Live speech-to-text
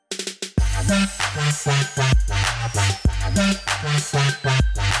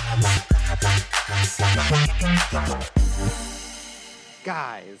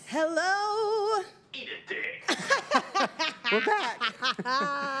Guys. Hello. Eat a dick. We're back.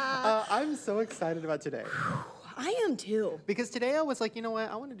 I'm so excited about today. I am too. Because today I was like, you know what?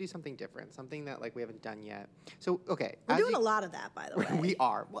 I want to do something different. Something that like we haven't done yet. So, okay. We're doing a lot of that, by the way. We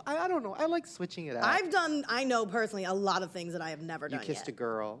are. Well, I don't know. I like switching it up. I know personally, a lot of things that I have never done You kissed yet. a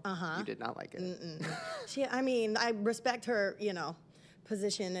girl. Uh-huh. You did not like it. I respect her,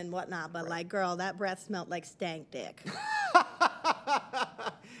 position and whatnot, but like, girl, that breath smelled like stank dick.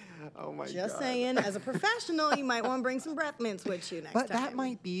 Oh my god. Just saying, as a professional, you might want to bring some breath mints with you next time. But that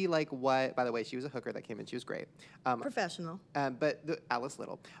might be like what, by the way, she was a hooker that came in. She was great. Professional. Alice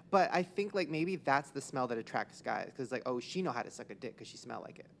Little. But I think like maybe that's the smell that attracts guys. Because like, oh, she know how to suck a dick because she smell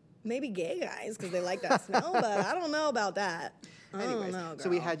like it. Maybe gay guys because they like that smell, but I don't know about that. Anyways, I don't know, so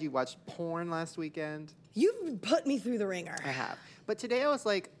we girl. had you watch porn last weekend. You've put me through the ringer. I have. But today I was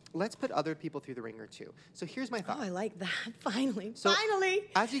like, let's put other people through the ringer too. So here's my thought. Oh, I like that. Finally. So, Finally.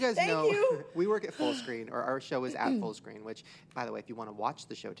 As you guys Thank know, you. we work at Full Screen, or our show is at Full Screen, which, by the way, if you want to watch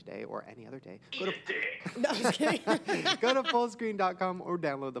the show today or any other day, go to No, I'm just kidding. go to fullscreen.com or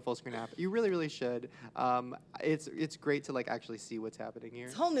download the Full Screen app. You really, really should. It's great to like actually see what's happening here.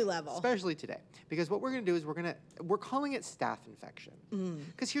 It's a whole new level. Especially today. Because what we're going to do is we're calling it staph infection.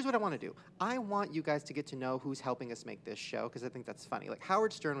 Because here's what I want to do. I want you guys to get to know who's helping us make this show, because I think that's funny. Like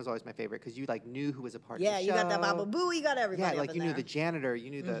Howard Stern was always my favorite because you like knew who was a part of the show. Yeah, you got that Baba Boo, you got everybody. Yeah, like up you in knew there. the janitor,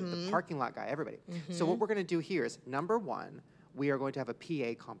 you knew the parking lot guy, everybody. So what we're going to do here is, number one, we are going to have a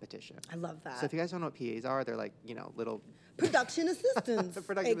PA competition. I love that. So if you guys don't know what PAs are, they're like, little Production assistants,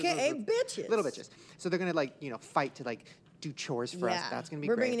 production aka assistants. bitches. Little bitches. So they're going to like, fight to like do chores for us. Yeah. That's going to be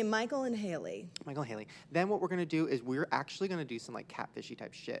We're great. bringing in Michael and Haley. Michael and Haley. Then what we're going to do is we're actually going to do some like catfishy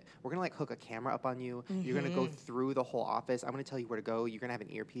type shit. We're going to like hook a camera up on you. You're going to go through the whole office. I'm going to tell you where to go. You're going to have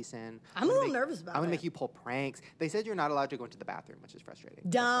an earpiece in. I'm a little nervous about I'm going to it. make you pull pranks. They said you're not allowed to go into the bathroom, which is frustrating.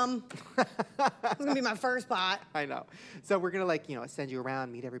 Dumb. It's gonna be my first spot. I know. So we're going to like, send you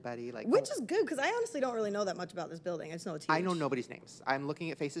around, meet everybody. Like, Which is good, because I honestly don't really know that much about this building. I just know it's huge. I know nobody's names. I'm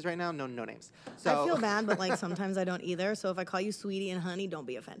looking at faces right now. No names. So I feel bad, but like sometimes I don't either. So if I call you sweetie and honey, don't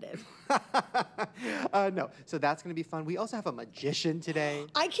be offended. No. So that's going to be fun. We also have a magician today.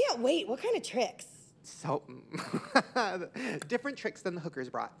 I can't wait. What kind of tricks? So different tricks than the hookers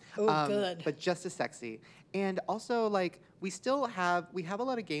brought. Oh, good. But just as sexy. And also, like, we have a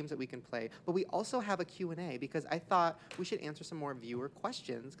lot of games that we can play, but we also have a Q&A because I thought we should answer some more viewer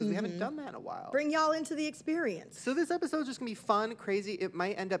questions because we haven't done that in a while. Bring y'all into the experience. So this episode is just going to be fun, crazy. It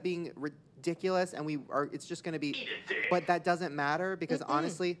might end up being ridiculous, and it's just going to be, but that doesn't matter because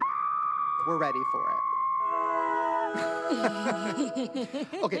honestly, we're ready for it.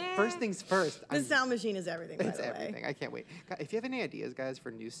 Okay, first things first. The sound machine is everything, by It's the way. everything. I can't wait. If you have any ideas, guys,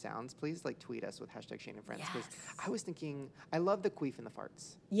 for new sounds, please like tweet us with #Shane and Friends. Because I was thinking, I love the queef and the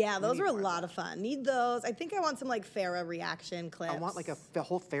farts. Yeah, those need are a more of lot of fun. Need those. I think I want some like Farrah reaction clips. I want like a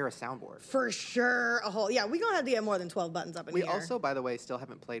whole Farrah soundboard. For sure, a whole. Yeah, we're gonna have to get more than 12 buttons up in We here. also, by the way, still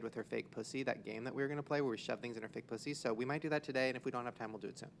haven't played with her fake pussy, that game that we were going to play where we shove things in her fake pussy. So we might do that today, and if we don't have time, we'll do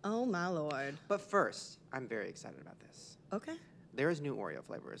it soon. Oh my lord. But first, I'm very excited about this. Okay. There is new Oreo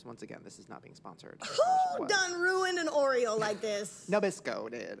flavors. Once again, this is not being sponsored. Who done ruined an Oreo like this? Nabisco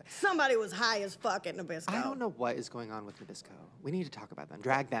did. Somebody was high as fuck at Nabisco. I don't know what is going on with Nabisco. We need to talk about them.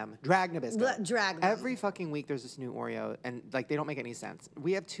 Drag Nabisco. Drag them. Every fucking week there's this new Oreo, and like they don't make any sense.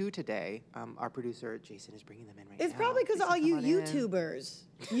 We have two today. Our producer Jason is bringing them in right now. It's probably because Jason, all you come on in. YouTubers,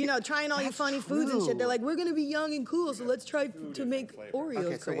 trying all your That's funny foods and true. shit. They're like, we're gonna be young and cool, so let's try to make Oreos.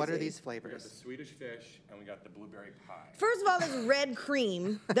 Okay, so what are crazy. these We got flavors? the Swedish fish, and we got the blueberry pie. First of all, there's red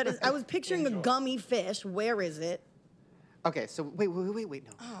cream. That is, I was picturing a gummy fish. Where is it? Okay, so wait, no. Oh, We when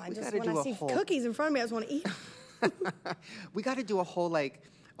gotta do I a see whole. cookies in front of me, I just want to eat. We got to do a whole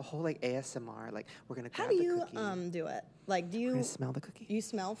ASMR. Like we're gonna grab How do the you cookie. do it? Like, do We're you gonna smell the cookie. you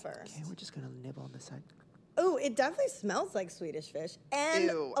smell first? Okay, we're just gonna nibble on the side. Oh, it definitely smells like Swedish fish and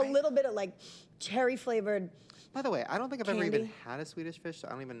Ew, a little bit of like cherry flavored. By the way, I don't think I've ever even Candy? had a Swedish fish, so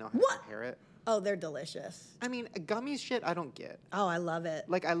I don't even know how What? to compare it. Oh, they're delicious. I mean, gummy shit I don't get. Oh, I love it.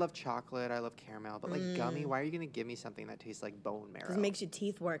 Like, I love chocolate, I love caramel, but like gummy, why are you gonna give me something that tastes like bone marrow? Because it makes your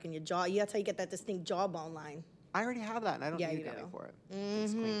teeth work and your jaw. That's how you get that distinct jawbone line. I already have that, and I don't Yeah, need you gummy do. for it.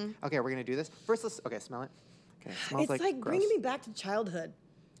 It's clean. Okay, we're gonna do this. First, okay, smell it. Okay, it smells It's like gross. bringing me back to childhood.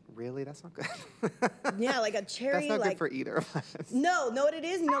 Really? That's not good. Yeah, like a cherry. That's not like good for either of us. no, know what it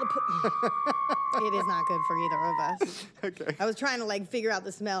is? You know the. It is not good for either of us. Okay. I was trying to like figure out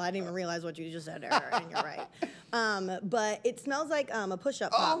the smell. I didn't even realize what you just said there, and you're right. But it smells like a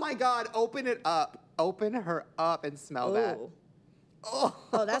push-up pop. Oh my God! Open it up. Open her up and smell that. Ooh. Oh,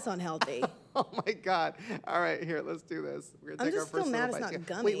 That's unhealthy. Oh my God! All right, here, let's do this. We're gonna I'm take just our first still mad little it's bite not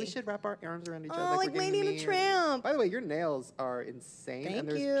together. gummy. Wait, we should wrap our arms around each other. Oh, like we're giving Lady and the me- Tramp. By the way, your nails are insane, Thank and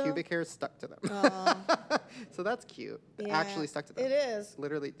there's you. pubic hair stuck to them. So that's cute. Yeah, Actually stuck to them. It is.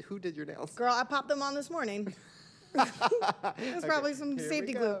 Literally, who did your nails? Girl, I popped them on this morning. It's probably some here we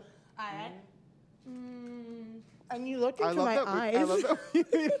safety go. glue. All right. And you looked into my eyes. I love that.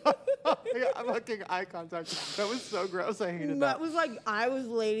 I'm looking eye contact. That was so gross. I hated that. That was like I was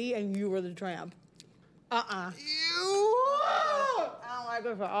Lady and you were the Tramp. Ew! I don't like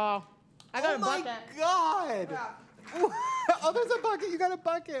it at all. I got Oh a my bucket. God! Yeah. Oh, there's a bucket. You got a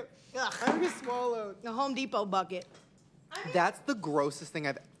bucket. Ugh. I already swallowed. The Home Depot bucket. That's the grossest thing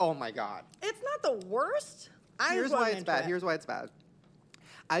I've. Oh my God. It's not the worst. Here's why it's bad. Here's why it's bad.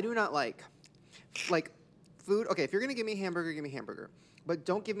 I do not like food. Okay, if you're gonna give me a hamburger, give me a hamburger. But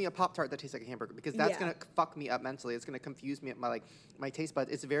don't give me a Pop-Tart that tastes like a hamburger because that's Yeah. gonna fuck me up mentally. It's gonna confuse me my taste buds.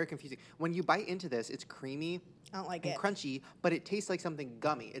 It's very confusing. When you bite into this, it's creamy I don't like and it. crunchy, but it tastes like something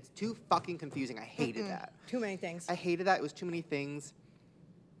gummy. It's too fucking confusing. I hated that. Too many things. I hated that. It was too many things.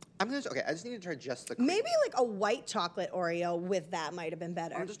 I just need to try just the cream. Maybe like a white chocolate Oreo with that might have been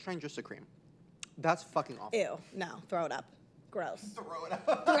better. I'm just trying just the cream. That's fucking awful. Ew. No. Throw it up. Gross. Throw it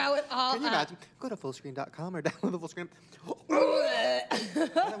up. Throw it all Can you up. imagine? Go to fullscreen.com or download the Fullscreen.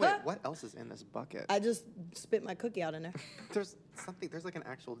 Wait, what else is in this bucket? I just spit my cookie out in there. There's something. There's like an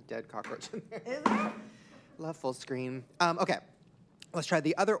actual dead cockroach in there. Is there? Love Fullscreen. Okay, let's try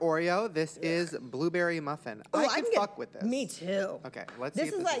the other Oreo. This is blueberry muffin. Ooh, I can get- fuck with this. Me too. Okay, let's see.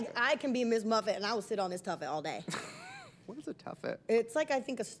 This if is this like good. I can be Miss Muffet and I will sit on this tuffet all day. What is a tuffet? It's like I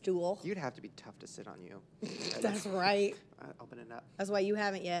think a stool. You'd have to be tough to sit on you. That's right. Open it up. That's why you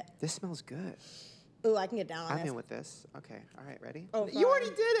haven't yet. This smells good. Ooh, I can get down on I'm this. in with this. Okay, all right, ready? Oh, You already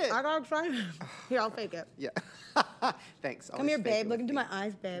sorry. did it. I got excited. Here, I'll fake it. Yeah. Thanks. Come Always here, fake babe. it Look with into me. my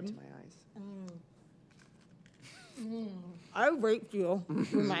eyes, babe. Into my eyes. I raped you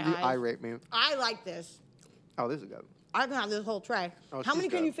with my You eyes. irate me. I like this. Oh, this is good. I can have this whole tray. Oh, How she's many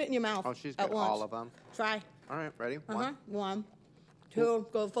can good. you fit in your mouth? Oh, she's at good. once? All of them. Try. All right, ready? Uh-huh. 1, 2.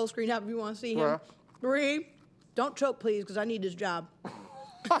 Go full screen up if you want to see him. Yeah. 3. Don't choke, please, because I need this job.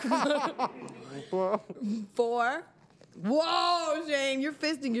 4. Whoa, Shane, you're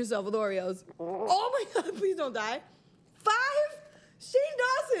fisting yourself with Oreos. Oh my God, please don't die. 5.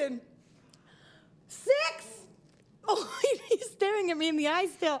 Shane Dawson. 6. Oh, he's staring at me in the eye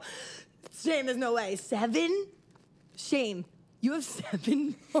still. Shane, there's no way. 7. Shane, you have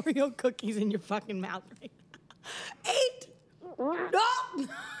 7 Oreo cookies in your fucking mouth right now. 8. No!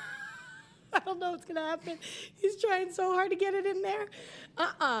 I don't know what's gonna happen. He's trying so hard to get it in there.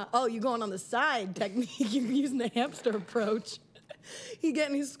 Oh, you're going on the side technique. You're using the hamster approach. He's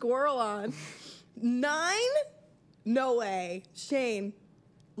getting his squirrel on. 9? No way. Shane,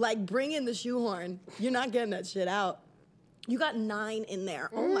 like bring in the shoehorn. You're not getting that shit out. You got 9 in there.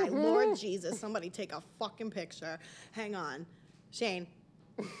 Oh my Lord Jesus. Somebody take a fucking picture. Hang on. Shane.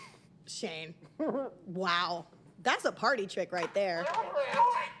 Shane. Wow. That's a party trick right there.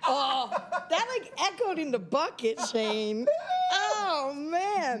 Oh, that like echoed in the bucket, Shane. Oh,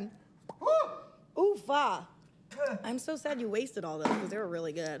 man. Oofa. I'm so sad you wasted all those because they were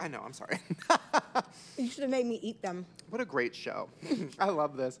really good. I know, I'm sorry. You should have made me eat them. What a great show. I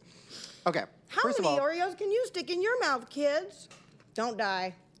love this. Okay, How first many of all, Oreos can you stick in your mouth, kids? Don't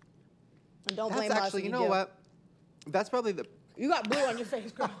die. And don't that's blame us actually, if you know do. what? That's probably the... You got blue on your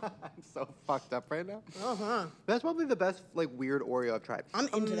face, girl. I'm so fucked up right now. Uh-huh. That's probably the best, like, weird Oreo I've tried. I'm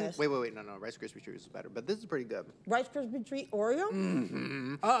into this. Wait, no. Rice Krispie treats is better, but this is pretty good. Rice Krispie treat Oreo?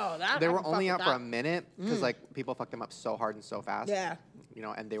 Mm-hmm. Oh, that They I were can fuck only with out for that. a minute because, like, people fucked them up so hard and so fast. Yeah. You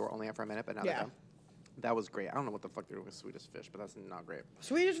know, and they were only out for a minute, but now Yeah. they're done. That was great. I don't know what the fuck they're doing with Swedish Fish, but that's not great.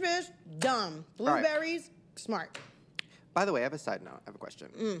 Swedish Fish, dumb. right. Blueberries, smart. By the way, I have a side note. I have a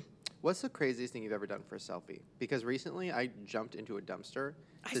question. What's the craziest thing you've ever done for a selfie? Because recently I jumped into a dumpster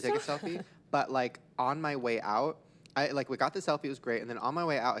to take a selfie, but like on my way out, we got the selfie, it was great, and then on my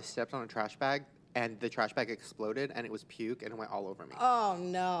way out I stepped on a trash bag and the trash bag exploded and it was puke and it went all over me. Oh,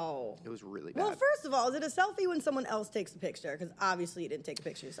 no. It was really bad. Well, first of all, is it a selfie when someone else takes the picture? Because obviously you didn't take a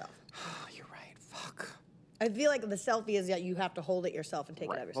picture yourself. You're right. Fuck. I feel like the selfie is that you have to hold it yourself and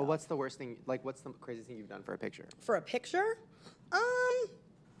take it of yourself. Well, what's the worst thing? Like, what's the craziest thing you've done for a picture? For a picture?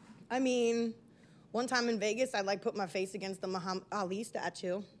 I mean, one time in Vegas, I like put my face against the Muhammad Ali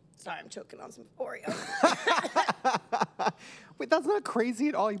statue. Sorry, I'm choking on some Oreos. Wait, that's not crazy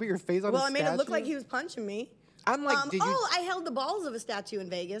at all. You put your face on Well, a I made it look statue? like he was punching me. I'm like, did you... I held the balls of a statue in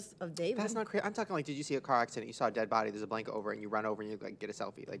Vegas of David. That's not crazy. I'm talking like, did you see a car accident? You saw a dead body. There's a blanket over it, and you run over and you like get a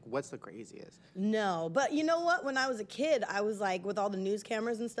selfie. Like, what's the craziest? No, but you know what? When I was a kid, I was like, with all the news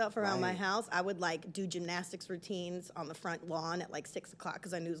cameras and stuff around my Right. house, I would like do gymnastics routines on the front lawn at like 6 o'clock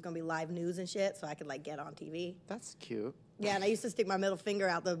because I knew it was gonna be live news and shit, so I could like get on TV. That's cute. Yeah, and I used to stick my middle finger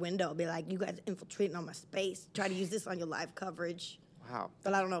out the window, be like, "You guys infiltrating on my space. Try to use this on your live coverage." Wow.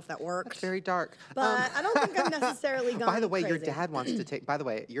 But I don't know if that worked. That's very dark. But I don't think I'm necessarily gone By the way, your crazy. dad wants to take. By the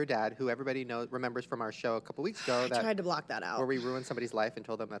way, your dad, who everybody remembers from our show a couple weeks ago, I tried to block that out. where we ruined somebody's life and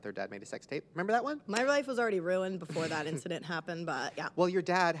told them that their dad made a sex tape. Remember that one? My life was already ruined before that incident happened, but yeah. Well, your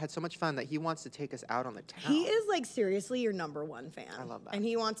dad had so much fun that he wants to take us out on the town. He is like seriously your #1 fan. I love that. And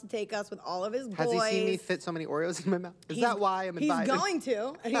he wants to take us with all of his boys. Has he seen me fit so many Oreos in my mouth? Is that why I'm invited? He's going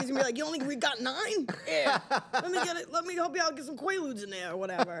to, and he's gonna be like, we got 9? Yeah. Let me help you out, get some Quaaludes in there or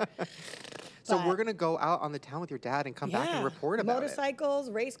whatever. So But- we're gonna go out on the town with your dad and come back and report about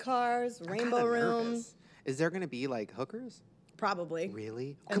Motorcycles, race cars, it. rainbow I'm kinda rooms. nervous. Is there gonna be like hookers? Probably.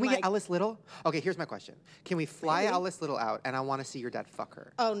 Really? And, Can we like- get Alice Little? Okay, here's my question. Can we fly Really? Alice Little out and I want to see your dad fuck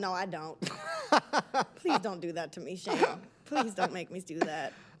her? Oh, no, I don't. Please don't do that to me, Shane. Please don't make me do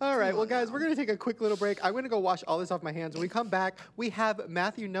that. All right, Come well, on guys, now. we're going to take a quick little break. I'm going to go wash all this off my hands. When we come back, we have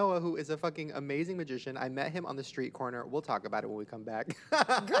Matthew Noah, who is a fucking amazing magician. I met him on the street corner. We'll talk about it when we come back.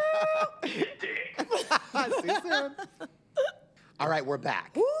 See you soon. All right, we're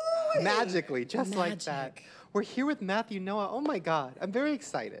back. Woo-wee. Magically, just like that. Magic. We're here with Matthew Noah. Oh, my God. I'm very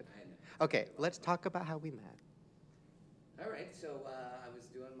excited. Okay, let's talk about how we met. All right, so I was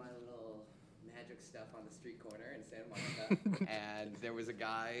doing my little magic stuff on the street corner in Santa Monica, and there was a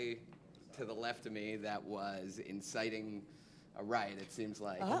guy to the left of me that was inciting a riot, it seems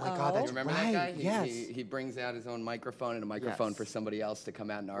like. Oh, my God, Uh-oh. that's You remember right. that guy? Yes. He brings out his own microphone and a microphone Yes. for somebody else to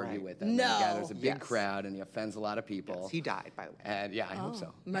come out and argue Right. with. And No. Again, there's a big Yes. crowd, and he offends a lot of people. Yes, he died, by the way. And yeah, I hope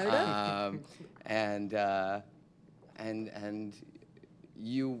so. Murder? And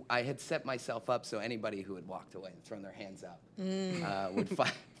I had set myself up so anybody who had walked away and thrown their hands up would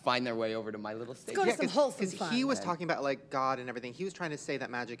find their way over to my little stage. go to some wholesome Because fun. he was talking about like God and everything. He was trying to say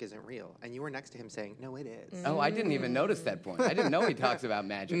that magic isn't real, and you were next to him saying, "No, it is." Oh, I didn't even notice that point. I didn't know he talks about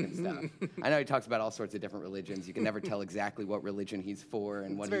magic and stuff. I know he talks about all sorts of different religions. You can never tell exactly what religion he's for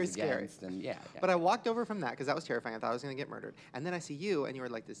and what very he's scary. against. And yeah. But I walked over from that because that was terrifying. I thought I was going to get murdered. And then I see you, and you were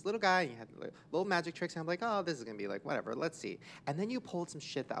like this little guy, and you had like, little magic tricks, and I'm like, oh, this is going to be like, whatever, let's see. And then you pulled some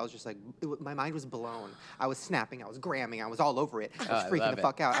shit that I was just like, my mind was blown. I was snapping, I was gramming, I was all over it. I was I freaking love the it.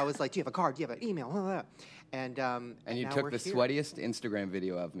 fuck out. I was like, do you have a card? Do you have an email? And And you now took we're the here. sweatiest Instagram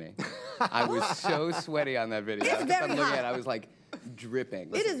video of me. I was so sweaty on that video. It's I kept very on looking hot. at it, I was like dripping.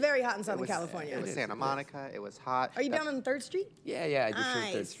 It is very hot in It Southern was, California. It was Santa Monica. It was hot. Are you That- down on 3rd Street? Yeah, I do show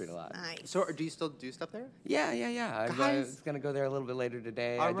Third Nice. Street a lot. Nice. So do you still do stuff there? Yeah. I Guys. was gonna go there a little bit later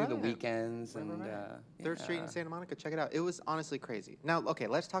today. All I do the right. weekends Right, and right. 3rd Street in Santa Monica. Check it out. It was honestly crazy. Now, okay,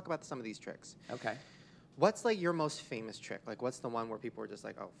 let's talk about some of these tricks. Okay. What's like your most famous trick? Like, what's the one where people were just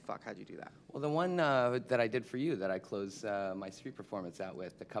like, "Oh fuck, how'd you do that?" Well, the one that I did for you that I close my street performance out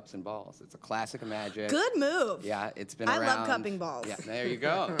with, the cups and balls. It's a classic of magic. Good move. Yeah, it's been I around. love cupping balls. Yeah, there you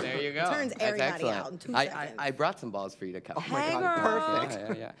go. There you go. Turns That's everybody excellent. out in 2 I seconds. I brought some balls for you to cup. Oh my Hey, god, girl.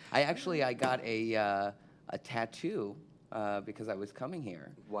 perfect. Yeah. I got a tattoo because I was coming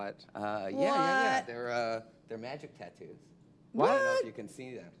here. What? Yeah. What? They're magic tattoos. What? I don't know if you can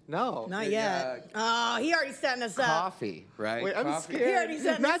see them. No. Not Yeah. yet. Oh, he already setting us up. Coffee, right? Wait, I'm Coffee. scared. He already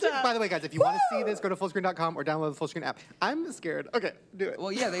set this Magic. up. By the way, guys, if you want to see Woo! this, go to fullscreen.com or download the Fullscreen app. I'm scared. Okay, do it.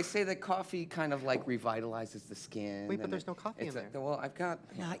 Well, yeah, they say that coffee kind of like revitalizes the skin. Wait, but and there's no coffee in there. Well, I've got.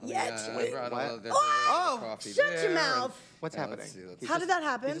 Not yet, I Jake. brought What? a little Oh, coffee shut there, your and- mouth. What's Yeah, happening? let's see, let's He How just- did that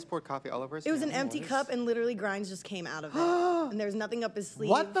happen? He just poured coffee all over his It was an hand. empty What cup, is- and literally grinds just came out of it. And there's nothing up his sleeve.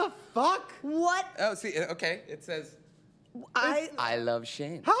 What the fuck? What? Oh, see, okay, it says, I love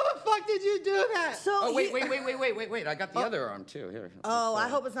Shane. How the fuck did you do that? so Oh, wait, he- wait. I got the other arm, too. Here. Oh, I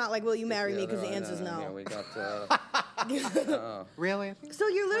hope it's not like, will you marry me? other Because the one, answer's Yeah, no. we got, Really? So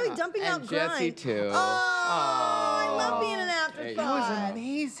you're literally dumping out and grind. Jessie, too. Oh, I love being an There you That was afterthought.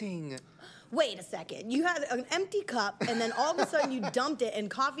 amazing. Wait a second. You had an empty cup, and then all of a sudden you dumped it, and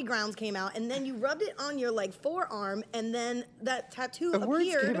coffee grounds came out, and then you rubbed it on your like forearm, and then that tattoo The words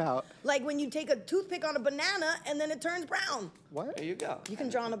appeared. came out. Like when you take a toothpick on a banana, and then it turns brown. What? There you go. You can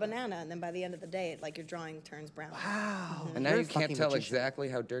draw on a banana, and then by the end of the day, like your drawing turns brown. Wow. And now You're you a can't fucking tell magician. exactly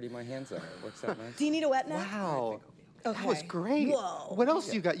how dirty my hands are. What's that, man? Do you need a wet nap? Wow. Okay. That was great. Whoa. What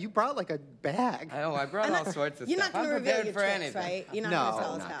else you got? You brought like a bag. I brought all sorts of You're stuff. not going to I'm reveal prepared your for tricks, anything. right? You're not No, going to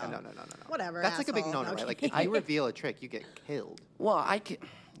tell us no, how. no. Whatever. That's like a big asshole. no-no, right? Like Okay. if you reveal a trick, you get killed. Well,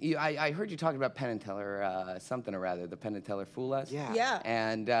 I heard you talking about Penn and Teller, something or rather, the Penn and Teller Fool Us. Yeah. Yeah.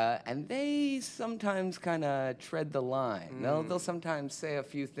 And they sometimes kind of tread the line. They'll sometimes say a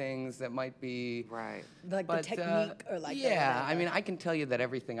few things that might be Right. Like the technique or like the yeah. whatever. I mean, I can tell you that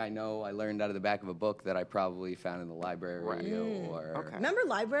everything I know I learned out of the back of a book that I probably found in the library or. Okay. Remember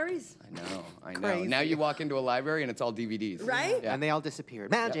libraries? I know. Crazy. Now you walk into a library and it's all DVDs. Right? Yeah. And they all disappeared.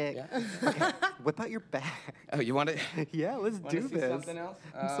 Magic. Yeah. Okay. Whip out your bag. Oh, you want to? Yeah, let's do see this. something else?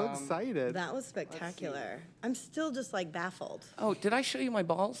 I'm so excited. That was spectacular. I'm still just like baffled. Oh, did I show you my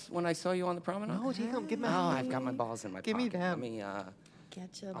balls when I saw you on the promenade? No, take them. Give me. Oh, I've got my balls in my Give pocket. me them. Let me.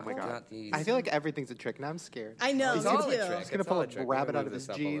 Get your Oh my ball. God. got these. I feel like everything's a trick. Now I'm scared. I know, It's me all too. a trick. Just gonna It's pull all a a trick. rabbit Let me out of move his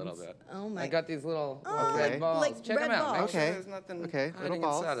this up a little jeans. bit. Oh my. I got these little Okay. red balls. like Check red them out. Make balls. sure Okay. there's nothing Okay. Little hiding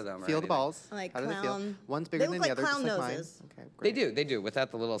balls. inside of them. or Feel the anything. balls. Like How do they feel? clown- One's they bigger look than like the other, clown just like mine. noses. Okay. They Great. do,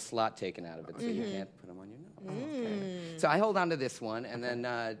 without the little slot taken out of it, so you can't put them on your nose. Mm. So I hold on to this one, and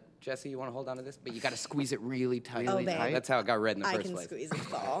then Jesse, you want to hold on to this, but you got to squeeze it really tight. Oh, babe. That's how it got red in the I first can place. squeeze his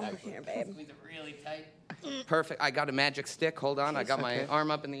ball. Here, babe. Squeeze it really tight. Perfect. I got a magic stick. Hold on. I got my Okay.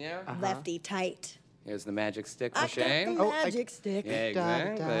 arm up in the air. Lefty tight. Here's the magic stick I for got Shane. the Oh, I- magic stick. Yeah, Da, da,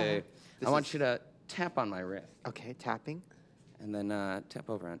 exactly. da. This I want is- you to tap on my wrist, Okay, tapping. and then tap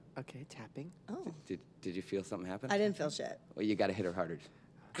over on. Okay, tapping. Oh, Did you feel something happen? I didn't feel shit. Well, you got to hit her harder.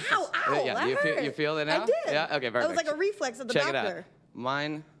 Ow, ow, Yeah, that you hurt. feel it now? I did. Yeah, okay, That was perfect. like a reflex of the Check it doctor. out.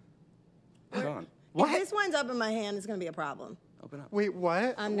 Mine. Gone. What? If this winds up in my hand, it's going to be a problem. Open up. Wait,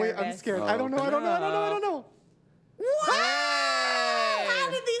 what? I'm Wait, I'm nervous. scared. I don't know. I don't know. I don't know. I don't know. What? Hey!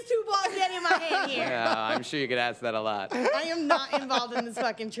 How did these two balls get in my hand here? Yeah, I'm sure you could ask that a lot. I am not involved in this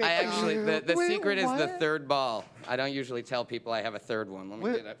fucking trick. I y'all. actually, the Wait, secret is the what? third ball. I don't usually tell people I have a third one. Let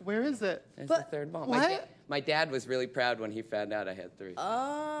me get it. Where is it? There's But- the third ball. What? My dad was really proud when he found out I had three.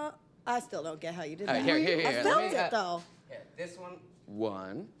 I still don't get how you did All that. right, here. I Let felt me, it though. Here, this one.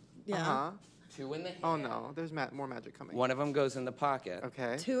 One. Yeah. Uh-huh. Two in the hand. Oh no, there's more magic coming. One of them goes in the pocket.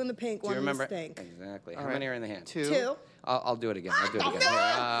 Okay. Two in the pink, Do one you in the remember? stink. Exactly. All How right. many are in the hand? Two. I'll do it again. I'll do it again.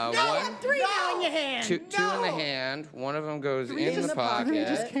 No, Here, no, one. three now in your hand. Two in the hand. One of them goes Three in in the the pocket. Three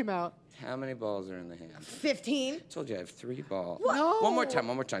pocket. just came out. How many balls are in the hand? 15. Told you I have three balls. No. One more time.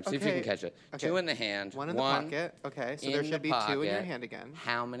 See if you can Okay. catch it. Okay. Two in the hand. One in the pocket. Okay, so there in should the be two in your pocket. hand again.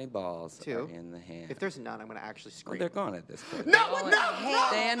 How many balls Two. are in the hand? If there's none, I'm gonna actually Well, scream. they're gone at this point. No, They no, all- no.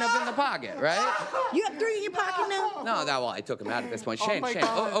 They end up in the pocket, right? You have three in your pocket now? No, well, I took them out at this point. Oh Shane, my Shane,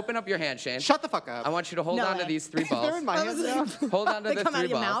 God. open up your hand, Shane. Shut the fuck up. I want you to hold No on to way. these three They're balls. in my I hands was now. like- Hold on to They the come out three of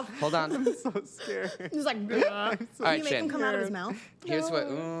your balls. mouth? Hold on. I'm so scared. He's like, I'm so All right, you make him Shane. come out of his mouth? Here's what.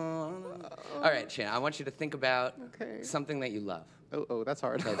 All right, Shane. I want you to think about Okay. something that you love. Oh, that's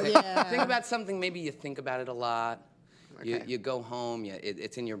hard. Yeah. Think about something. Maybe you think about it a lot. Okay. You go home.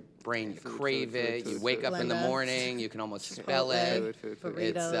 It's in your brain. You Food, crave food, it. food, You food, wake food. up in the Linda. morning. You can almost spell it. Food.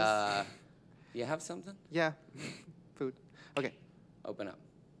 Burritos. It's. You have something? Yeah. Food. Okay. Open up.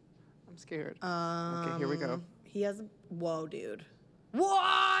 I'm scared. Okay, here we go. He has. Whoa, dude.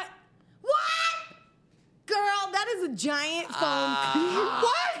 What? What? Girl, that is a giant foam.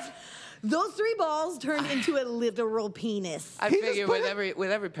 What? Those three balls turned into a literal penis. I He just figure put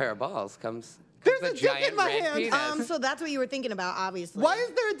with every pair of balls comes There's a a dick giant in my red hand. penis. So that's what you were thinking about, obviously. Why is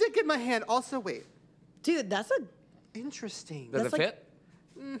there a dick in my hand? Also, wait. Dude, that's a. Interesting. Does it that's like- fit?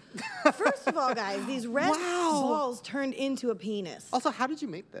 First of all, guys, these red Wow. balls turned into a penis. Also, how did you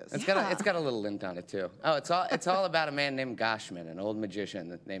make this? It's got a little lint on it too. Oh, it's all about a man named Goshman, an old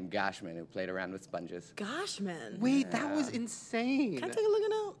magician named Goshman who played around with sponges. Gosh, man. Wait, that was insane. Can I take a look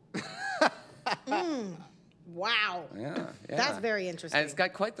at it? Wow. Yeah. That's very interesting. And it's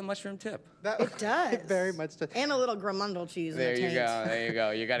got quite the mushroom tip. That, It does. very much. And a little Grumundle cheese There in the you taint. go. There you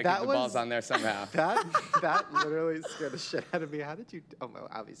go. You got to That keep the was- balls on there somehow. That literally scared the shit out of me. How did you? Oh, well,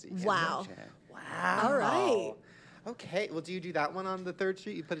 obviously. you can't. Wow. Wow. All right. Okay. Well, do you do that one on the 3rd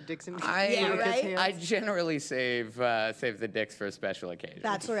Street? You put a dicks in. I, Yeah, Monica's right? hands? I generally save the dicks for a special occasion.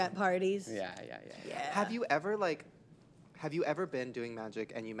 Bachelorette parties. Yeah. Yeah. Have you ever been doing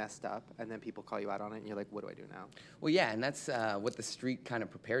magic and you messed up and then people call you out on it and you're like, what do I do now? Well, yeah, and that's what the street kind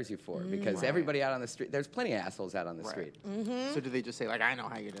of prepares you for because everybody out on the street, there's plenty of assholes out on the street. Mm-hmm. So do they just say like, I know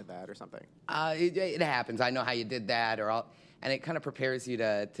how you did that or something? It happens. I know how you did that, and it kind of prepares you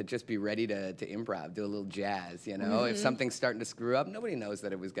to just be ready to improv, do a little jazz. You know, if something's starting to screw up, nobody knows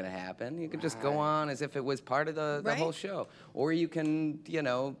that it was going to happen. You can just go on as if it was part of the whole Right. show, or you can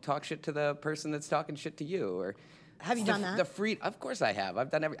talk shit to the person that's talking shit to you, or. Have you done that? Of course I have. I've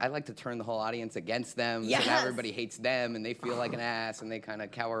done I like to turn the whole audience against them. Yes. So now everybody hates them and they feel like an ass and they kind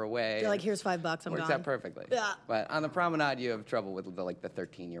of cower away. You're like, here's $5, I'm Works gone. out perfectly. Yeah. But on the promenade, you have trouble with the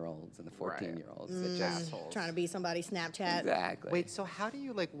 13-year-olds and the 14-year-olds. That just assholes. Trying to be somebody's Snapchat. Exactly. Wait, so how do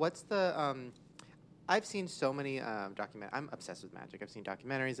you like? What's the? I've seen so many I'm obsessed with magic. I've seen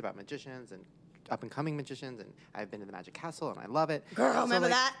documentaries about magicians and up and coming magicians, and I've been to the Magic Castle and I love it. Girl, So, remember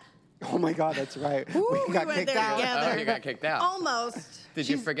like- that? Oh my God, that's right. Ooh, we got we went kicked there out. together. Oh, you got kicked out. Almost. Did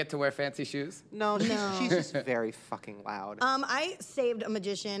you forget to wear fancy shoes? No, she's just very fucking loud. I saved a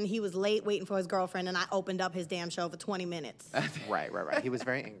magician. He was late waiting for his girlfriend, and I opened up his damn show for 20 minutes. Right. He was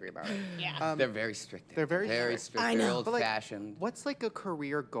very angry about it. Yeah. They're very strict. They're very strict. I Very know. But, like, old-fashioned. What's like a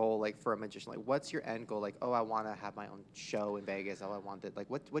career goal like for a magician? Like, what's your end goal? Like, oh, I want to have my own show in Vegas. Oh, I want it.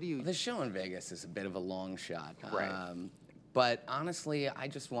 Like, what do you? The show in Vegas is a bit of a long shot. Right. But honestly, I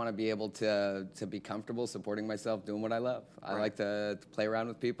just want to be able to be comfortable supporting myself, doing what I love. I like to play around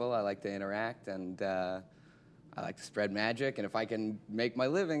with people. I like to interact, and I like to spread magic. And if I can make my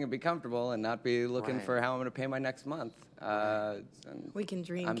living and be comfortable and not be looking Right. for how I'm going to pay my next month, and We can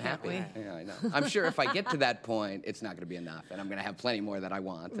dream, I'm can't happy. we? Yeah, I know. I'm sure if I get to that point, it's not going to be enough, and I'm going to have plenty more that I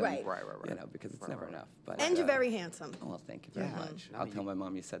want. And, Right. Right. You know, because it's never enough. But, And you're very handsome. Oh, well, thank you very Yeah. much. No, I'll you- tell my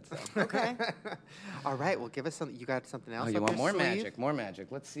mom you said so. Okay. All right. Well, give us something. You got something else? Oh, you up want your more sleeve? magic? More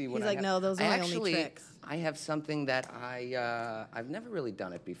magic. Let's see what He's I like, have. no, those are I my only actually, tricks. I have something that I've never really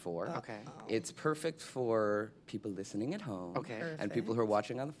done it before. Okay. It's perfect for people listening at home. Okay. And people who are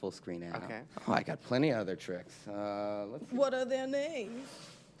watching on the full screen now. Okay. Oh, I got plenty of other tricks. Let's see. What are their names?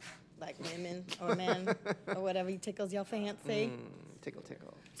 Like women or men or whatever tickles your fancy. Tickle.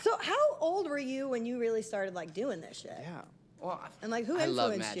 So how old were you when you really started like doing this shit? Yeah. Well, And like who I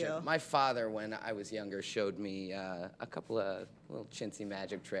love influenced magic. you? My father, when I was younger, showed me a couple of little chintzy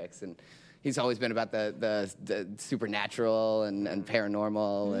magic tricks, and he's always been about the supernatural and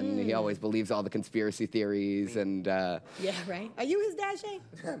paranormal, and he always believes all the conspiracy theories, and Yeah, right. Are you his dad, Shane?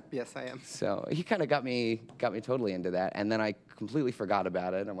 Yes, I am. so he kind of got me totally into that. And then I completely forgot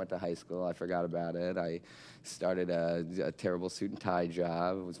about it. I went to high school. I forgot about it. I started a terrible suit and tie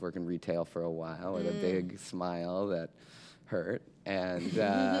job. I was working retail for a while with a big smile that hurt,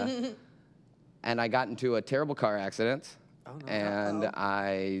 and and I got into a terrible car accident. Oh, no. And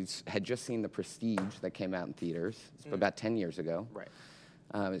I had just seen The Prestige that came out in theaters. It's about 10 years ago. Right.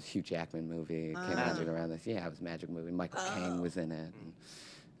 It was a Hugh Jackman movie. It came out around this. Yeah, it was a magic movie. Michael Caine was in it.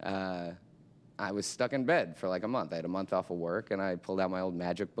 And, I was stuck in bed for like a month. I had a month off of work, and I pulled out my old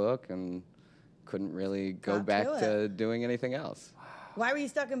magic book and couldn't really go Got back to to doing anything else. Why were you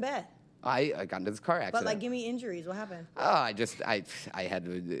stuck in bed? I got into this car accident. But like, give me injuries. What happened? Oh, I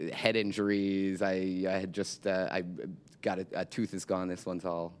had head injuries. I got a tooth is gone. This one's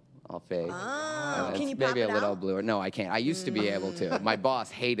all fake. Oh, It's can you pop maybe it a little out? bluer? No, I can't. I used to be able to. My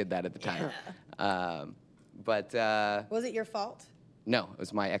boss hated that at the time. But Was it your fault? no, it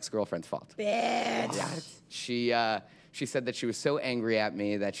was my ex-girlfriend's fault. Bitch. She said that she was so angry at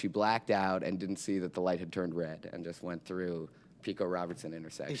me that she blacked out and didn't see that the light had turned red and just went through Pico Robertson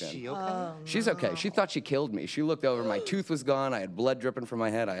intersection. Is she okay? Oh. She's okay. She thought she killed me. She looked over. My tooth was gone. I had blood dripping from my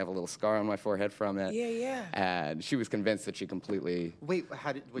head. I have a little scar on my forehead from it. Yeah. And she was convinced that she completely Wait,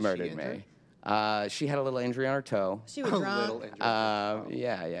 was murdered she injured? me. She had a little injury on her toe. She was A drunk. little injured.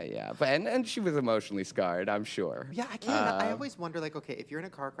 Yeah. But and she was emotionally scarred, I'm sure. Yeah, I can't. I always wonder, like, okay, if you're in a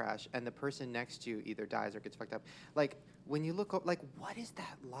car crash and the person next to you either dies or gets fucked up, like, when you look up, like, what is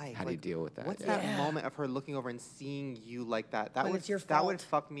that like? How do you Like, deal with that? What's Yeah. that moment of her looking over and seeing you like that? That When would it's your that would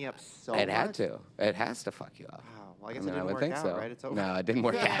fault. fuck me up so It much. had to. It has to fuck you up. Wow. Well, I guess mean, it didn't would work think out, so. right? It's over. No, it didn't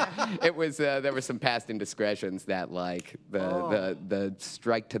work out. It was there were some past indiscretions that like the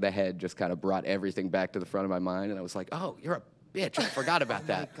strike to the head just kind of brought everything back to the front of my mind, and I was like, oh, you're a bitch. I forgot about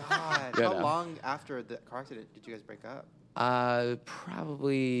that. Oh my God. You How know. long after the car accident did you guys break up?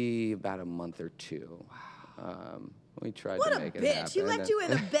 Probably about a month or two. We tried What to a make it bitch. happen. He left you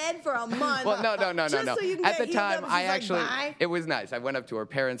in a bed for a month. Well, no. Just so you can At get the healed time, up. I She's like, actually, "Bye." it was nice. I went up to her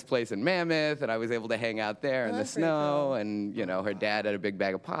parents' place in Mammoth, and I was able to hang out there in the that's pretty snow. cool. And her dad had a big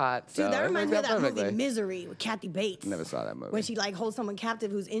bag of pot. So Dude, that it reminds me of worked out that movie perfectly. Misery with Kathy Bates. Never saw that movie. When she like holds someone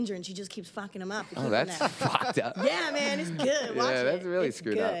captive who's injured and she just keeps fucking him up. to Oh, keep him that's there. fucked up. Yeah, man, it's good. Watch Yeah, that's it. really It's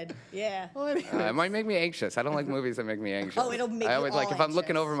screwed up. good. Yeah. It might make me anxious. I don't like movies that make me anxious. Oh, it'll make I you always like all if I'm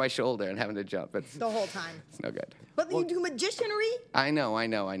looking anxious. over my shoulder and having to jump. It's The whole time. no good. But you do magicianry? I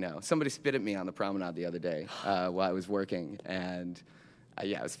know. Somebody spit at me on the promenade the other day while I was working, and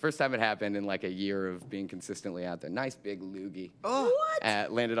Yeah, it was the first time it happened in like a year of being consistently out there. Nice big loogie. Oh.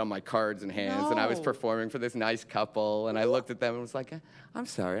 What? Landed on my cards and hands, and I was No. performing for this nice couple, and I looked at them and was like, I'm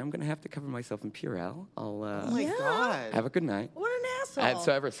sorry, I'm going to have to cover myself in Purell. Oh I'll my Yeah. God. have a good night. What an asshole. And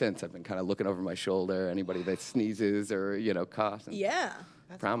so ever since, I've been kind of looking over my shoulder, anybody that sneezes or, coughs. And yeah.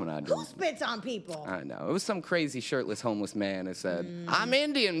 Promenade. Who spits on people? I know. It was some crazy shirtless homeless man who said, I'm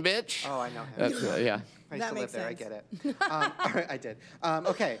Indian, bitch. Oh, I know him. That's, yeah. I used That to live makes there. I sense. get it. All right, I did.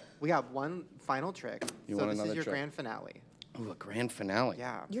 Okay, we got one final trick. You so want this another is your trick? grand finale. Ooh, a grand finale.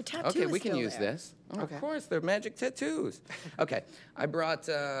 Yeah. Your tattoo Okay, is we can still use there. this. Oh, Okay. Of course, they're magic tattoos. Okay, I brought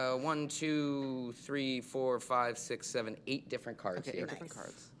 1, 2, 3, 4, 5, 6, 7, 8 different cards Okay, here. 8 different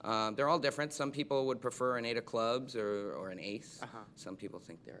cards. They're all different. Some people would prefer an 8 of clubs or an ace. Uh-huh. Some people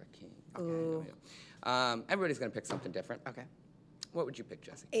think they're a king. Ooh. Everybody's going to pick something different. Okay. What would you pick,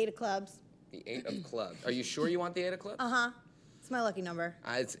 Jesse? 8 of clubs. The 8 of clubs. Are you sure you want the 8 of clubs? Uh-huh. It's my lucky number.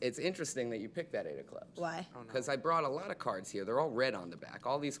 It's interesting that you picked that 8 of clubs. Why? Oh, no. Because I brought a lot of cards here. They're all red on the back.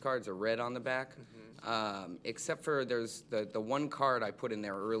 All these cards are red on the back, except for there's the one card I put in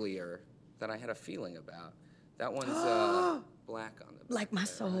there earlier that I had a feeling about. That one's black on the back. Like my there,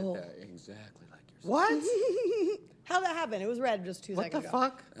 soul. right there. Exactly like yours. What? How'd that happen? It was red just 2 What seconds the ago.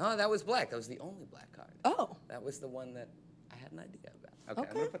 fuck? Oh, that was black. That was the only black card. Oh. That was the one that I had an idea about. Okay, I'm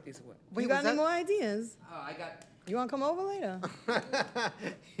Okay. going to put these away. Wait, You got was any that- more ideas? Oh, I got... You want to come over later?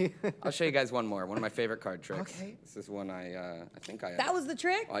 I'll show you guys one more. One of my favorite card tricks. Okay. This is one I think I... That was the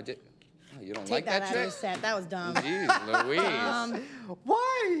trick? Oh, I did... Oh, you don't Take like that that out of trick? the set. That was dumb. Jeez Louise.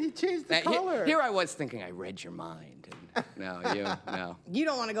 Why? He changed the Now, color. Here I was thinking I read your mind. And no. You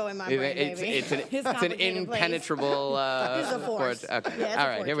don't want to go in my brain, It's, baby. it's, an, His it's an complicated place. impenetrable... It's a force. Okay. Yeah, it's All a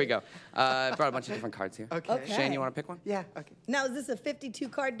right, here we go. fortress. I brought a bunch of different cards here. Okay. Okay. Shane, you want to pick one? Yeah. Okay. Now, is this a 52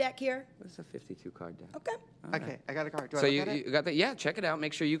 card deck here? This is a 52 card deck. Okay. Okay. I got a card. Do I So look you, at it? you got that? Yeah, check it out.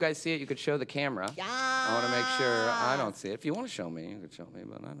 Make sure you guys see it. You could show the camera. Yeah. I want to make sure I don't see it. If you want to show me, you could show me,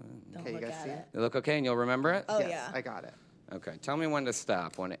 but I don't. Don't Okay, you look guys at see it. it? You look okay, and you'll remember it. Oh, Yes, yeah. I got it. Okay. Tell me when to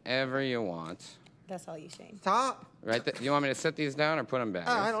stop. Whenever you want. That's all you, Shane. Stop. Right. You want me to set these down or put them back?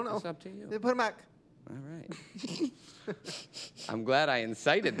 I don't know. It's up to you. Put them back. All right. I'm glad I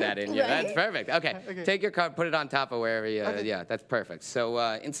incited that in you. That's Right? perfect. Okay. Okay. Take your card, put it on top of wherever you. Okay. Yeah, that's perfect. So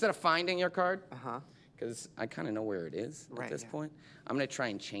instead of finding your card, Uh-huh. because I kind of know where it is Right, at this yeah. point, I'm gonna try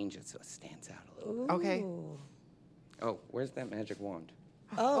and change it so it stands out a little. Ooh. Okay. Oh, where's that magic wand?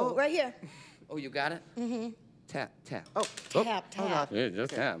 Oh, right here. Oh, you got it. Mm-hmm. Tap, tap. Oh. Tap, Oh, tap. God. Yeah,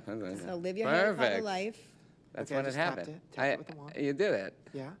 just tap. So live your Harry Potter Perfect. life. That's Okay, I when it just tapped happened. it. Tapped it with the wand. You did it.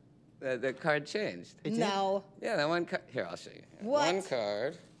 Yeah. The card changed. It did? No. Yeah, that one card. Here, I'll show you. What? One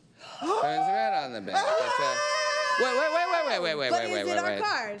card turns red on the back. That's a, wait. But is it our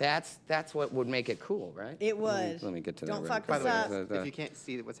card? That's what would make it cool, right? It Let me- would. Let me get to Don't that. fuck By the way, us up. if you can't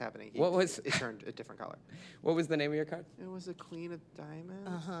see what's happening, What was- it turned a different color. What was the name of your card? It was a queen of diamonds.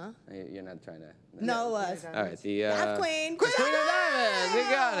 Uh-huh. You're not trying to. No, it was. All right. The That's Queen. Queen of Diamonds. You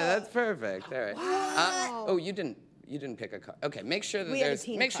got it. That's perfect. All right. What? Oh, you didn't pick a card. Okay. Make sure that We had a there's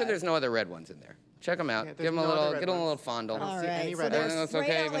team make sure card. there's no other red ones in there. Check them out. Yeah, there's Give them a no little. other red Give them a little ones. fondle. I don't All see any right. So red they're ones. Everything looks sprayed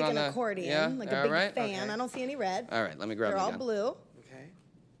okay out even like on an the- accordion, yeah? like a All big right. fan. Okay. I don't see any red. All right. Let me grab They're them all again. blue. Okay.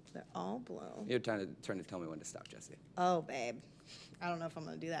 They're all blue. You're trying to tell me when to stop, Jesse. Oh, babe. I don't know if I'm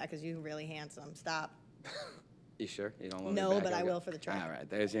going to do that because you're really handsome. Stop. You sure? You don't want me No, back? but I Okay. will for the try. All right.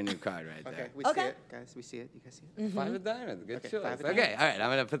 There's your new card right Okay. there. We see Okay. it, guys. We see it. You guys see it? 5 of diamonds. Good Okay, choice. 5 of Okay. diamonds. All right. I'm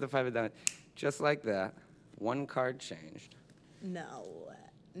gonna put the 5 of diamonds just like that. One card changed. No.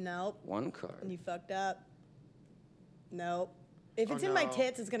 Nope. One card. You fucked up. Nope. If Oh, it's in my no.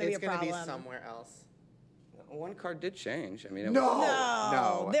 tits, it's going to be a problem. It's going to be somewhere else. One card did change. I mean, it No. was,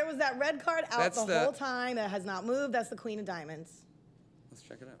 No. No. There was that red card out That's the the- whole time that has not moved. That's the Queen of Diamonds. let's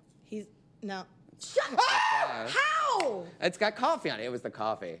check it out. He's no. Shut up! Five. How? It's got coffee on it. It was the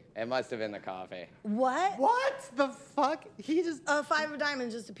coffee. It must have been the coffee. What? What the fuck? He just... 5 of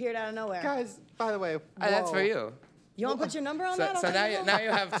Diamonds just appeared out of nowhere. Guys, by the way, That's whoa. for you. You want to put your number on So, that? I'll so put now it you on. now you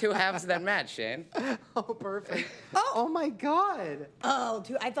have two halves that match, Shane. Oh, perfect. Oh. Oh my God. Oh,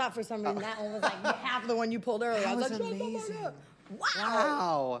 dude, I thought for some reason that one was like half the one you pulled earlier. I was That like, was shut the fuck amazing. up.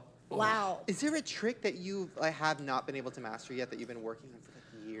 Wow. Wow. Wow. Is there a trick that you have not been able to master yet that you've been working on for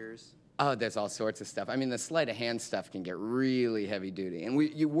like years? Oh, there's all sorts of stuff. I mean, the sleight of hand stuff can get really heavy duty. And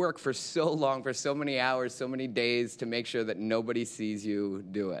you work for so long, for so many hours, so many days to make sure that nobody sees you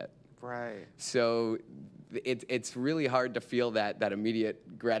do it. Right. So it's really hard to feel that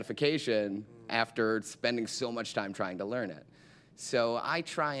immediate gratification after spending so much time trying to learn it. So I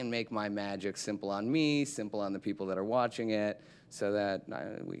try and make my magic simple on me, simple on the people that are watching it, so that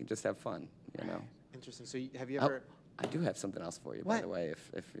we can just have fun, you know. Interesting. So have you ever... I do have something else for you, by What? the way,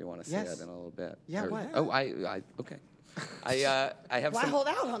 if you want to see Yes. it in a little bit. Yeah, what? Oh, okay. I have Why some. hold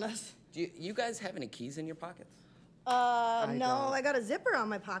out on us? Do you guys have any keys in your pockets? No, don't. I got a zipper on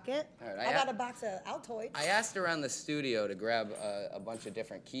my pocket. All right, I got a box of Altoids. I asked around the studio to grab a bunch of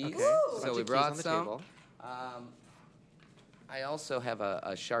different keys. Okay. Ooh. A bunch So we of keys brought on the some. table. I also have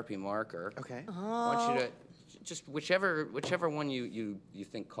a Sharpie marker. Okay. I want you to just whichever one you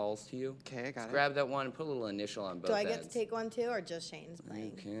think calls to you. Okay, I got just it. grab that one and put a little initial on both Do I get to ends. take one too, or just Shane's You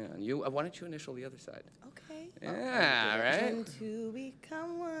playing? can. Why don't you initial the other side? Okay. Yeah, right. And to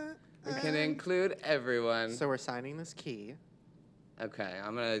become one. We can include everyone. So we're signing this key. Okay,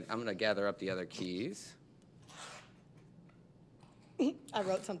 I'm gonna gather up the other keys. I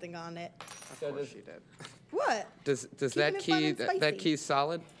wrote something on it. Of So course does- she did. What? Does Keeping that it fun key and that spicy. key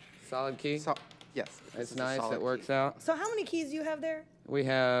solid? Solid key. So, yes. this It's is a nice. solid It works key. out. So how many keys do you have there? We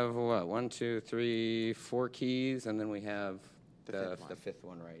have what? 1, 2, 3, 4 keys, and then we have The the fifth fifth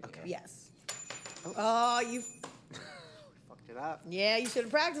one right here. Yes. Oh. Oh, you. Fucked it up. Yeah, you should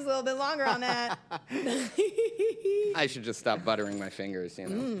have practiced a little bit longer on that. I should just stop buttering my fingers, you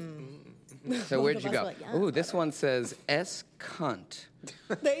know. So Both where'd of you us go? were like, yeah, Ooh, this one says S cunt.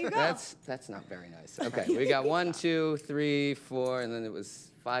 There you go. That's not very nice. Okay, we got 1, 2, 3, 4, and then it was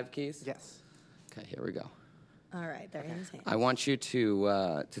 5 keys. Yes. Okay, here we go. All right, they're in his hand. I want you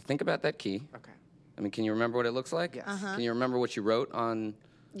to think about that key. Okay. I mean, can you remember what it looks like? Yes. Can you remember what you wrote on?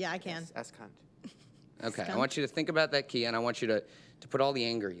 Yeah, I can. S cunt. Okay, I Cunt. want you to think about that key, and I want you to put all the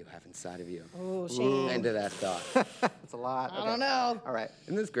anger you have inside of you Oh, Shane. into that thought. That's a lot. I don't know. All right.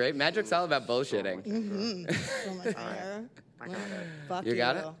 Isn't this great? Magic's all about bullshitting. So much anger. I got it. Fuck You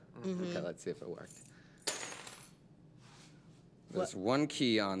got it? Mm-hmm. Okay, let's see if it worked. There's one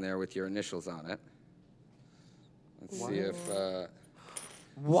key on there with your initials on it. Let's see if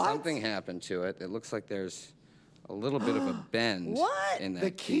What? something happened to it. It looks like there's a little bit of a bend What? in that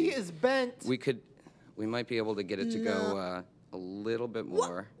The key is bent. We might be able to get it to go a little bit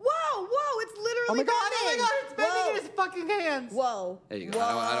more. Whoa, it's literally Oh my god! Oh my bending. god! It's bending Whoa. in his fucking hands. Whoa. There you go.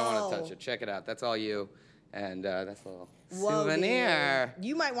 I don't want to touch it. Check it out. That's all you. And that's a little Whoa, souvenir. dude.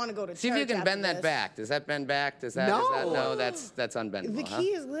 You might want to go to See if church you can after bend that this. back. Does that bend back? Does that? No. No, that's unbendable. The huh? key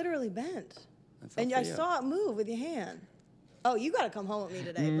is literally bent. That's all And for I you. saw it move with your hand. Oh, you got to come home with me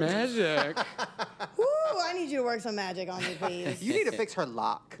today. please. Magic. Woo, I need you to work some magic on me, please. You need to fix her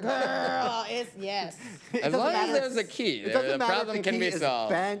lock. Girl, it's yes. It As doesn't long as matter there's if- a key, It doesn't the matter problem if the can key be is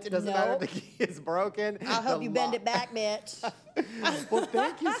solved. bent. It doesn't matter if the Nope. key is broken. I'll help The you bend lock- it back, bitch. Well,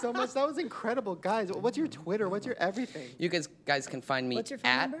 thank you so much. That was incredible, guys. What's your Twitter? What's your everything? You guys can find me What's your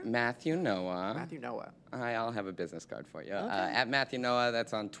phone at number? Matthew Noah. Matthew Noah. I'll have a business card for you. Okay. At Matthew Noah.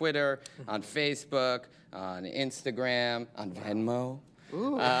 That's on Twitter, on Facebook, on Instagram, on Venmo.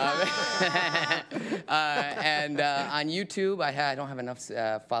 Ooh. And on YouTube, I don't have enough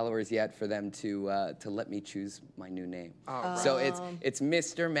followers yet for them to let me choose my new name. Oh, So it's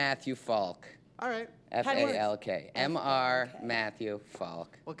Mr. Matthew Falk. All right. Falk. Mr. Matthew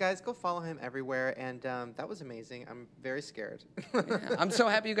Falk. Well, guys, go follow him everywhere. And that was amazing. I'm very scared. I'm so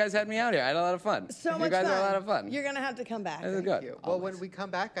happy you guys had me out here. I had a lot of fun. So you much guys fun. are a lot of fun. You're going to have to come back. This is Thank good. you. Well, when Always. we come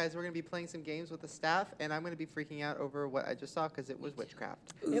back, guys, we're going to be playing some games with the staff, and I'm going to be freaking out over what I just saw because it was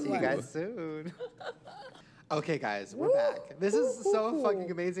witchcraft. See you was. guys soon. Okay, guys, we're back. This is so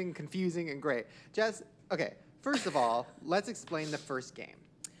fucking amazing, confusing, and great. Jess, okay, first of all, let's explain the first game.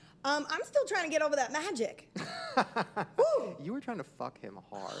 I'm still trying to get over that magic. Woo. You were trying to fuck him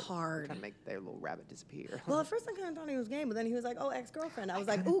hard. Hard. Trying to make their little rabbit disappear. Well, at first I kind of thought he was gay, but then he was like, oh, ex-girlfriend. I was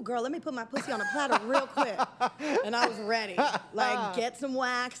like, ooh, girl, let me put my pussy on a platter real quick. And I was ready. Like, get some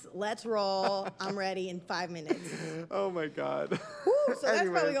wax, let's roll. I'm ready in 5 minutes. Oh my god. Woo, so that's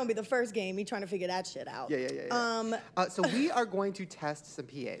Anyway. probably going to be the first game, me trying to figure that shit out. Yeah. So we are going to test some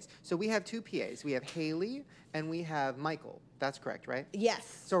PAs. So we have 2 PAs. We have Haley and we have Michael. That's correct, right?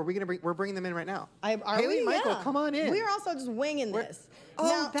 Yes. So are we gonna we're bringing them in right now. Are Haley we? and Michael, Yeah. come on in. We're also just winging this. Oh,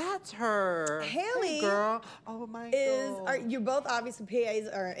 Now, that's her. Haley Hey, girl. Oh, Michael. you're both obviously PAs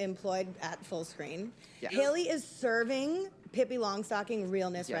are employed at full screen. Yes. Haley is serving Pippi Longstocking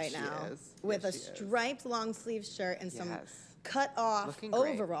realness Yes, right she now is. with Yes, a she is. striped long sleeve shirt and some Yes. cut off Looking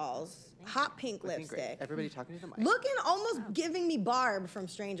great. overalls, hot pink Looking great. lipstick. Everybody talking to the mic. Looking almost giving me Barb from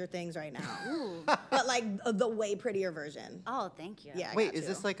Stranger Things right now, Ooh. but like the way prettier version. Oh, thank you. Yeah. I Wait, got is you.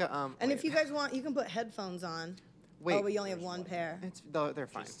 this like a And wait. if you guys want, you can put headphones on. Wait. Oh, but you only have one pair. They're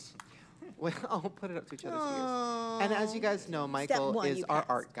fine. Well, I'll put it up to each other's ears. Aw. And as you guys know, Michael one, is you our passed.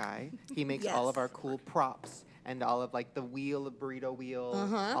 art guy. He makes all of Yes. our cool props and all of like the burrito wheel,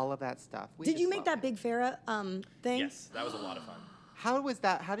 all of that stuff. We Did just you make love that him. big Farrah thing? Yes, that was a lot of fun. How was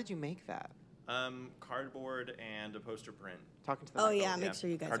that? How did you make that? Cardboard and a poster print. Talking to the Oh mic. yeah, make sure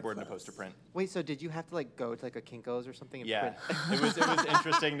you guys Cardboard are and a close. poster print. Wait, so did you have to like go to like a Kinko's or something? And Yeah, print? it was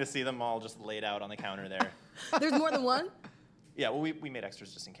interesting to see them all just laid out on the counter there. There's more than one? Yeah, well, we made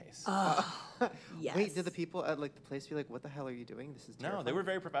extras just in case. Yes. Wait, did the people at like the place be like, "What the hell are you doing? This is terrifying." No, they were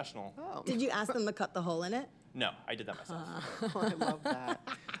very professional. Oh. Did you ask them to cut the hole in it? No, I did that myself. I love that.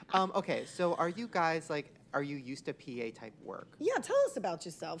 Okay, so are you guys like, are you used to PA type work? Yeah, tell us about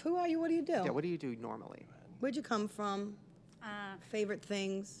yourself. Who are you? What do you do? Yeah, what do you do normally? Where'd you come from? Favorite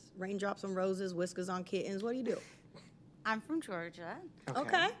things? Raindrops on roses, whiskers on kittens. What do you do? I'm from Georgia.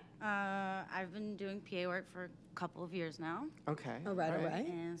 Okay. I've been doing PA work for a couple of years now, Okay. All right, all right.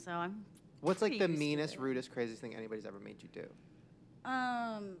 and so I'm. What's like pretty the used to meanest, it. rudest, craziest thing anybody's ever made you do?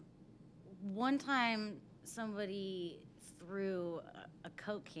 One time somebody threw a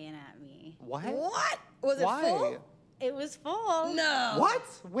Coke can at me. What? What? Was it Why? full? It was full. No. What?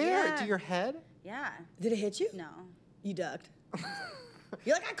 Where? Yeah. To your head? Yeah. Did it hit you? No. You ducked.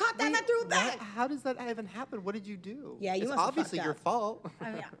 You're like, I caught that and I threw it What? back. How does that even happen? What did you do? Yeah, you it's must have obviously fucked your up. fault.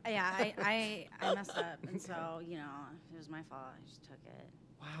 I mean, yeah, I messed up, and so it was my fault. I just took it.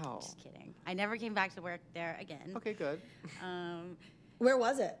 Wow. Just kidding. I never came back to work there again. Okay, good. Where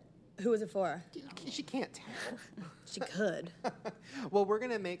was it? Who was it for? She can't tell. She could. Well, we're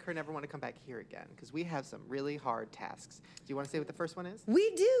going to make her never want to come back here again because we have some really hard tasks. Do you want to say what the first one is? We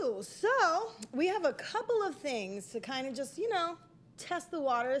do. So we have a couple of things to kind of just, test the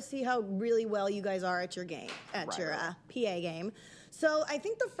water, see how really well you guys are at your game, at Right, your right. PA game. So I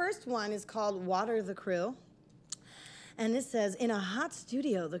think the first one is called Water the Crew. And this says, in a hot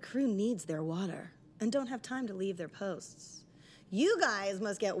studio, the crew needs their water and don't have time to leave their posts. You guys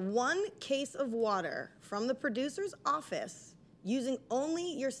must get 1 case of water from the producer's office using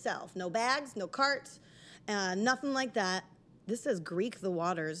only yourself. No bags, no carts, nothing like that. This says Greek the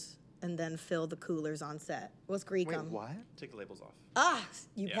waters and then fill the coolers on set. What's Greek Wait, 'em? what? Take the labels off.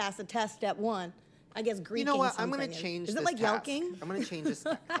 You Yeah. passed the test, step 1. I guess Greek. You know what? I'm going to change Is this it like task. yelking? I'm going to change this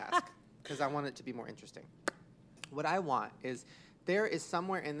task because I want it to be more interesting. What I want is there is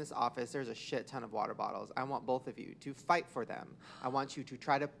somewhere in this office, there's a shit ton of water bottles. I want both of you to fight for them. I want you to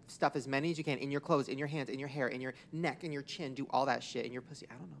try to stuff as many as you can in your clothes, in your hands, in your hair, in your neck, in your chin, do all that shit, in your pussy.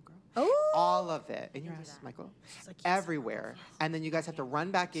 I don't know, girl. Oh. All of it. In your ass, Michael. like, yes. Everywhere. And then you guys have to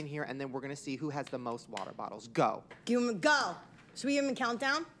run back in here, and then we're going to see who has the most water bottles. Go. Give them a go. Should we give them a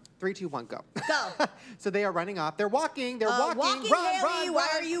countdown? 3, 2, 1, go. Go. So they are running off. They're walking. They're walking. Walking, Run, Haley. run, Why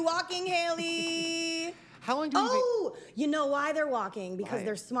run. are you walking, Haley? How long do you Oh, you know why they're walking? Because Why?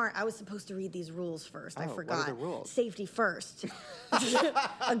 they're smart. I was supposed to read these rules first. I Oh, what are forgot. the rules? Safety first.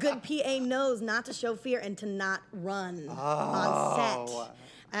 A good PA knows not to show fear and to not run on set, Oh.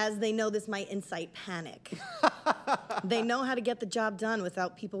 as they know this might incite panic. They know how to get the job done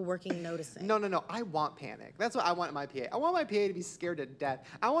without people working noticing. No. I want panic. That's what I want in my PA. I want my PA to be scared to death.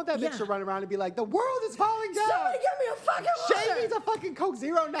 I want that bitch Yeah. to run around and be like, the world is falling down. Somebody get me a fucking water. Shane needs a fucking Coke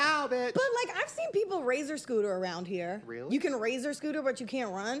Zero now, bitch. But like I've seen people razor scooter around here. Really? You can razor scooter, but you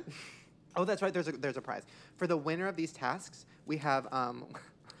can't run. Oh, that's right. There's a prize. For the winner of these tasks, we have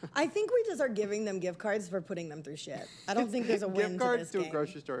I think we just are giving them gift cards for putting them through shit. I don't think there's a win gift cards to this to a game.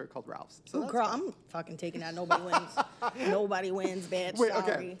 grocery store called Ralph's. So Ooh, that's girl, fun. I'm fucking taking that. Nobody wins. Nobody wins, bitch. Wait, Sorry.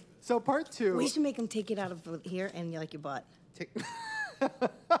 okay. So part 2. We should make them take it out of here and like your butt.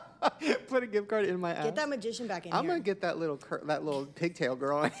 Put a gift card in my ass. Get that magician back in I'm here. gonna get that little pigtail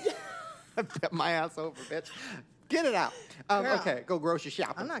girl and put my ass over, bitch. Get it out. Girl. Okay, go grocery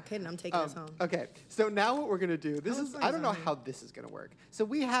shopping. I'm not kidding. I'm taking this home. Okay, so now what we're gonna do, was I don't know fun. how this is gonna work. So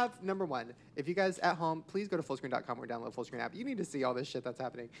we have, number 1, if you guys at home, please go to fullscreen.com or download Fullscreen app. You need to see all this shit that's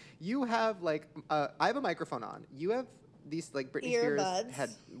happening. You have I have a microphone on. You have these like Britney Spears Earbuds.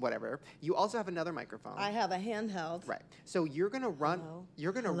 head, whatever. You also have another microphone. I have a handheld. Right. So you're gonna run. Hello?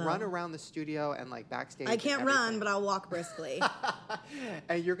 You're gonna Hello? run around the studio and like backstage. I and can't run, everything. but I'll walk briskly.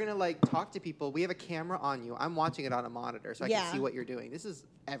 And you're gonna like talk to people. We have a camera on you. I'm watching it on a monitor, so I Yeah. can see what you're doing. This is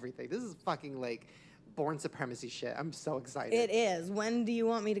everything. This is fucking like born supremacy shit. I'm so excited. It is. When do you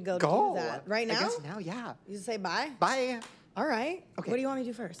want me to go Go. do that? Right I now? guess now, yeah. You say bye? Bye. All right. Okay. What do you want me to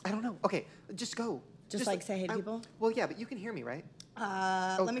do first? I don't know. Okay, just go. Just, like, say hey to people? Well, yeah, but you can hear me, right?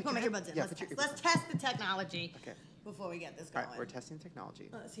 Let me put my can I- earbuds in. yeah, let's, put your let's test the technology Okay. before we get this All going. right, we're testing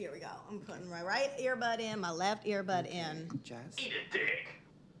technology. Here we go. I'm putting my right earbud in, my left earbud in. Jess,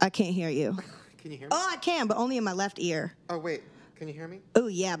 I can't hear you. can you hear me? Oh, I can, but only in my left ear. Oh wait, can you hear me? Oh,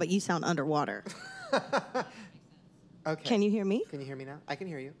 yeah, but you sound underwater. Okay. Can you hear me? Can you hear me now? I can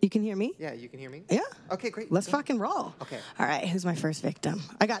hear you. You can hear me? Yeah, you can hear me? Yeah. Okay, great. Let's Go. fucking roll. Okay. All right, who's my first victim?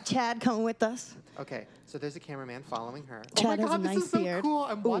 I got Chad coming with us. Okay, so there's a cameraman following her. Chad oh my has God, a nice this is so beard. cool.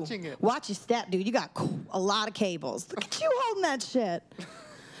 I'm Ooh, watching it. Watch your step, dude. You got a lot of cables. Look at you holding that shit.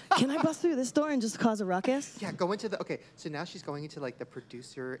 Can I bust through this door and just cause a ruckus? Yeah, go into the, okay, so now she's going into like the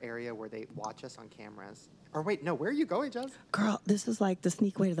producer area where they watch us on cameras. Or wait, no, where are you going, Jess? Girl, this is like the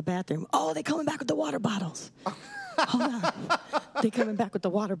sneak way to the bathroom. Oh, they coming back with the water bottles. Hold on. They coming back with the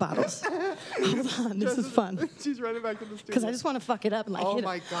water bottles. Hold on, this is fun. She's running back to the studio. Because I just want to fuck it up and like Oh hit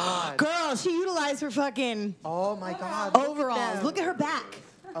my it. God. Girl, she utilized her fucking Oh my God. overalls. Look at her back.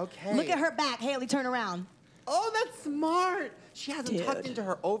 Okay. Look at her back. Haley, turn around. Oh, that's smart. She has them tucked Dude. into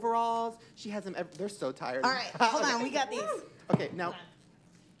her overalls. She has them, they're so tired. All right, hold on. We got these. Okay, now,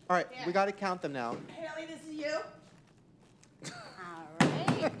 all right, we got to count them now. Haley, this is you. All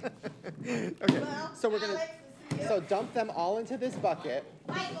right. Okay, Well, so we're going Alex, this is to, you. so dump them all into this bucket.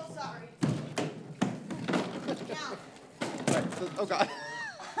 Michael, sorry. Now, All right, so, oh God.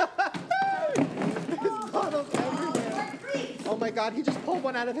 There's bottles everywhere. Oh my God, he just pulled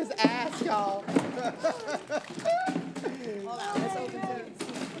one out of his ass, y'all. hold on. Let's open it.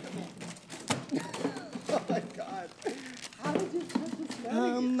 Oh my God. How did you touch this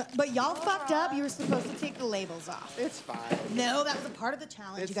thing? But y'all fucked up. You were supposed to take the labels off. It's fine. No, that was a part of the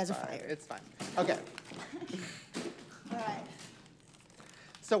challenge. It's You guys are fine. fired. It's fine. Okay. All right.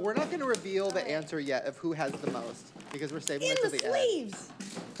 So we're not going to reveal the answer yet of who has the most because we're saving In it to the the end. sleeves.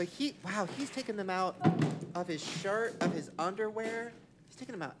 But wow, he's taking them out of his shirt, of his underwear. He's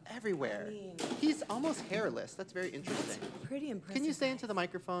taking them out everywhere. mean- He's almost hairless. That's very interesting. Pretty impressive. Can you say into the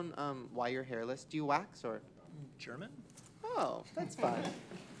microphone why you're hairless? Do you wax or? German? Oh, that's fun.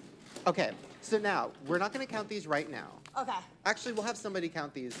 Okay, so now we're not going to count these right now. Okay. Actually, we'll have somebody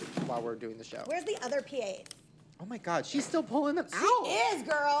count these while we're doing the show. Where's the other PAs? Oh my God, she's still pulling them She out. is,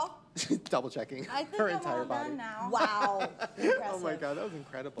 girl. Double checking I think her I'm entire all body. done now. Wow. Impressive. Oh my God, that was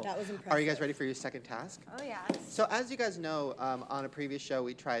incredible. That was Are you impressive. guys ready for your second task? Oh yeah. So as you guys know, on a previous show,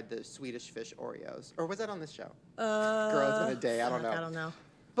 we tried the Swedish fish Oreos. Or was that on this show? Girl, it's been a day. I don't know. I don't know.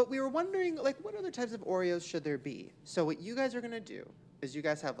 But we were wondering, like, what other types of Oreos should there be? So what you guys are going to do is you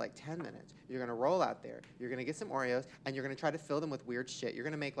guys have like 10 minutes. You're going to roll out there. You're going to get some Oreos, and you're going to try to fill them with weird shit. You're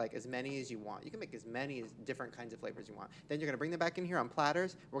going to make like as many as you want. You can make as many as different kinds of flavors you want. Then you're going to bring them back in here on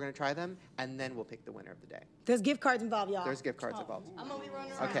platters. We're going to try them, and then we'll pick the winner of the day. There's gift cards involved, y'all. There's gift cards involved. I'm gonna be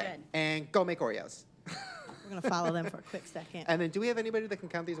running around. Okay, Good. and go make Oreos. We're gonna follow them for a quick second. And then do we have anybody that can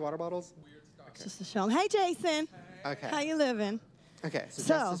count these water bottles? Just to show them. Hey, Jason. Okay. How you living? Okay, so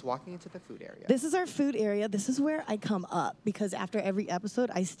So- Jess is walking into the food area. This is our food area. This is where I come up because after every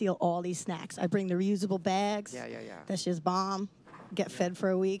episode, I steal all these snacks. I bring the reusable bags. Yeah. That's just bomb. Get fed for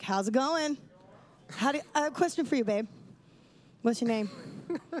a week. How's it going? I have a question for you, babe. What's your name?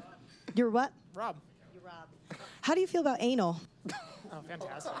 You're what? Rob. You're Rob. How do you feel about anal? Oh,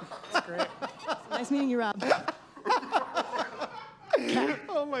 fantastic. That's great. Nice meeting you, Rob.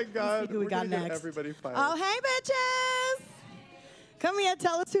 Oh my God. who we We're got gonna get next. everybody fired. Oh, hey, bitches. Come here.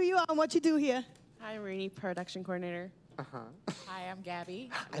 Tell us who you are and what you do here. Hi, I'm Rainey, production coordinator. Uh-huh. Hi, I'm Gabby.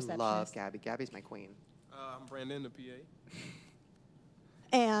 I love Gabby. Gabby's my queen. I'm Brandon, the PA.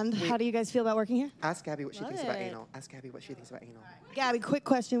 And how do you guys feel about working here? Ask Gabby what she Love thinks about it. anal. Ask Gabby what she thinks about anal. Gabby, quick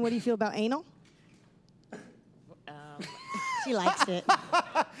question. What do you feel about anal? She likes it.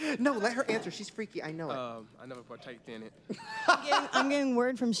 No, let her answer. She's freaky. I know it. I never partaked in it. I'm getting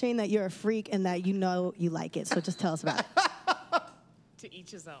word from Shane that you're a freak and that you know you like it. So just tell us about it. To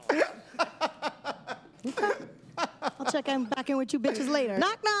each his own. I'll check back in with you bitches later.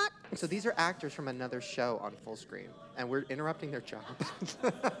 Knock, knock. So these are actors from another show on full screen, and we're interrupting their job.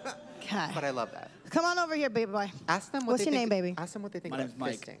 Okay. But I love that. Come on over here, baby boy. Ask them what What's they your think. name, baby? Ask them what they think My about name's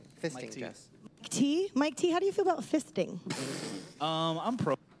Mike. fisting. Fisting, Mike T. Jess. Mike T, how do you feel about fisting? I'm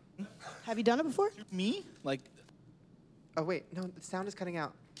pro. Have you done it before? Me? Like Oh wait, no, the sound is cutting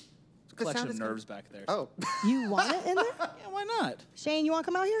out. a collection sound of is nerves back there. Oh. You want it in there? Yeah, why not? Shane, you want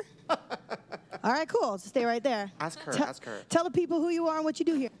to come out here? All right, cool. Just stay right there. Ask her. Tell- Ask her. Tell the people who you are and what you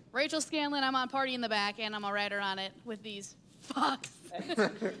do here. Rachel Scanlon, I'm on Party in the Back, and I'm a writer on it with these fucks.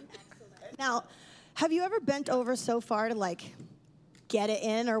 Now, have you ever bent over so far to like get it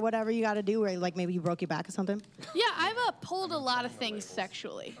in or whatever you got to do, where like maybe you broke your back or something? Yeah, I've pulled a lot of things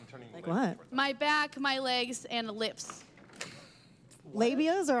sexually. Like what? My back, my legs, and lips.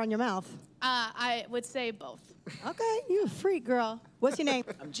 Labias or on your mouth? I would say both. Okay, you a freak, girl. What's your name?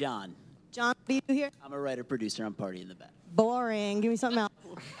 I'm John. John, what do you do here? I'm a writer producer on Party in the Back. Boring. Give me something else.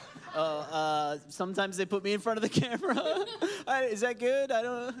 Sometimes they put me in front of the camera. Is that good? I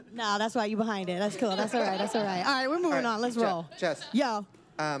don't. No, that's why you behind it. That's cool. That's all right. That's all right. All right, we're moving on. Let's roll. Jess. Yo.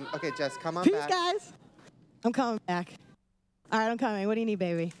 Okay, Jess, come on Peace, back. guys. I'm coming back. All right, I'm coming. What do you need,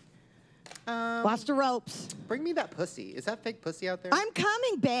 baby? Watch the ropes. Bring me that pussy. Is that fake pussy out there? I'm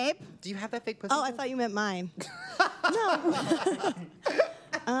coming, babe. Do you have that fake pussy? Oh, I thought you meant mine. No.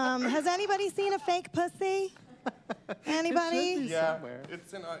 Has anybody seen a fake pussy? Anybody? Yeah,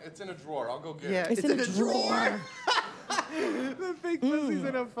 it's in a drawer. I'll go get Yeah, it. It's in a drawer. The fake pussy's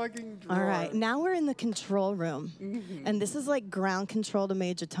in a fucking drawer. All right, now we're in the control room. And this is like ground control to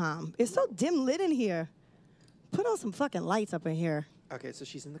Major Tom. It's so dim lit in here. Put on some fucking lights up in here. Okay, so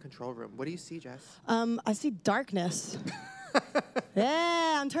she's in the control room. What do you see, Jess? I see darkness.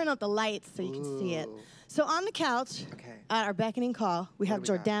 Yeah, I'm turning up the lights so you can see it. Ooh. So on the couch, at our beckoning call, we have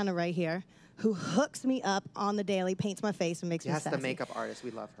do we got? Jordana right here, who hooks me up on the daily, paints my face, and makes me Yes, sassy. the makeup artist.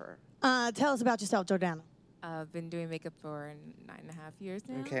 We love her. Tell us about yourself, Jordana. I've been doing makeup for 9.5 years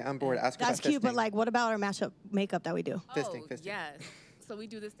now. Okay, I'm bored. Ask her That's about cute, but fisting. like, what about our mashup makeup that we do? Fisting. Yes. So we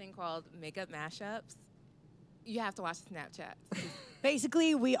do this thing called makeup mashups. You have to watch the Snapchat.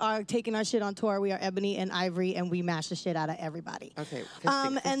 Basically, we are taking our shit on tour. We are Ebony and Ivory, and we mash the shit out of everybody. Okay,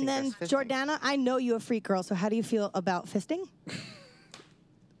 fisting, And then, Jess, fisting. Jordana, I know you're a freak girl, so how do you feel about fisting?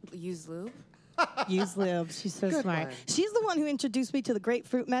 Use lube. Use lube. She's so Good smart. one. She's the one who introduced me to the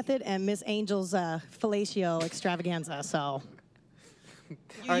grapefruit method and Miss Angel's fellatio extravaganza. So you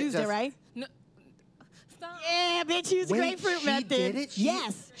All right, used Jess. it, right? No. Stop. Yeah, bitch, use the Wait, grapefruit she method. did it?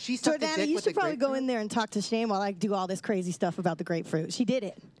 Yes. She sucked a Jordana, dick you with should the probably go grapefruit? in there and talk to Shane while I do all this crazy stuff about the grapefruit. She did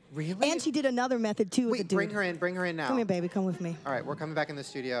it. Really? And she did another method too with the Wait, dude. bring her in now. Come here, baby. Come with me. All right, we're coming back in the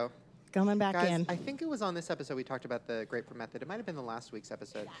studio. Coming back Guys, in. I think it was on this episode we talked about the grapefruit method. It might have been the last week's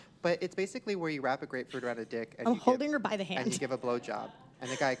episode. But it's basically where you wrap a grapefruit around a dick and I'm you holding give, her by the hand. and you give a blowjob.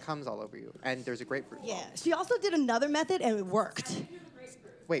 And the guy comes all over you. And there's a grapefruit. Yeah. She also did another method and it worked.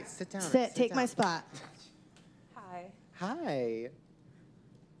 Wait, sit down. Sit, take my down. spot. Hi. Hi.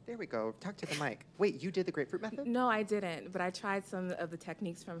 There we go. Talk to the mic. Wait, you did the grapefruit method? No, I didn't. But I tried some of the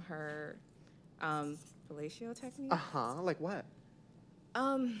techniques from her fellatio technique. Uh-huh. Like what?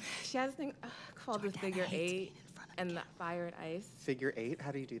 She has a thing called the figure 8 and the fire and ice. Figure 8?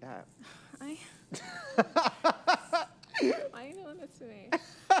 How do you do that? Why are you doing this to me?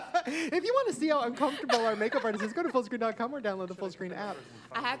 If you want to see how uncomfortable our makeup artist is, go to fullscreen.com or download the Fullscreen app.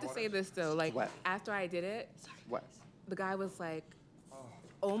 I have to say this though, like What? after I did it, What? the guy was like,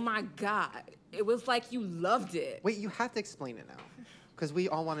 "Oh my God!" It was like you loved it. Wait, you have to explain it now. Because we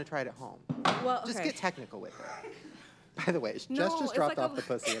all want to try it at home. Well, Just okay. get technical with it. By the way, Jess No, just it's dropped like off the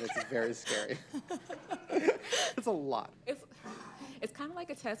pussy and it's very scary. It's a lot. It's kind of like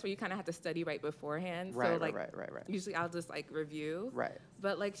a test where you kind of have to study right beforehand. Right, so right, like, right. Usually I'll just like review. Right.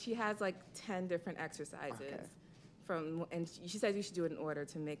 But like she has like 10 different exercises and she says you should do it in order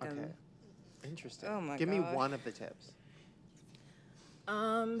to make them. Interesting. Oh my Give me God. one of the tips.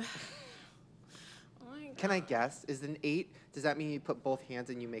 Oh my Can I guess? Is an 8, does that mean you put both hands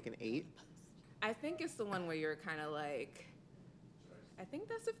and you make an 8? I think it's the one where you're kind of like, I think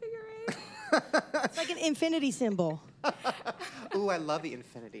that's a figure 8. It's like an infinity symbol. Ooh, I love the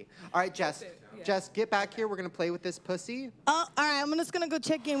infinity. All right, Jess. Jess, get back here. We're going to play with this pussy. Oh, all right. I'm just going to go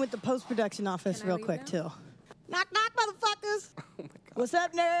check in with the post-production office real quick, too. Knock, knock, motherfuckers. Oh, my God. What's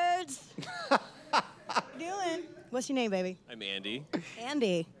up, nerds? What you doing? What's your name, baby? I'm Andy.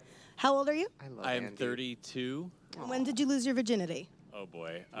 Andy. How old are you? I love I'm Andy. 32. When did you lose your virginity? Oh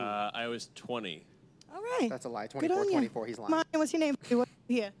boy. I was 20. All right. That's a lie. Good 24, on ya. 24. He's lying. Come on, what's your name? What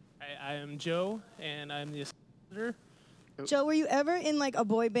here? I am Joe, and I'm the assistant. Joe, were you ever in like a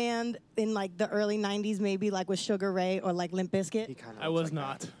boy band in like the early 90s, maybe like with Sugar Ray or like Limp Bizkit? I was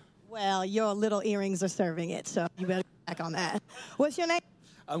not. Well, your little earrings are serving it, so you better get back on that. What's your name?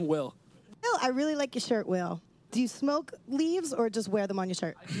 I'm Will. Will, I really like your shirt, Will. Do you smoke leaves or just wear them on your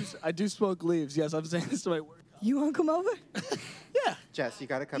shirt? I do smoke leaves. Yes, I'm saying this to my work. You want to come over? Yeah. Jess, you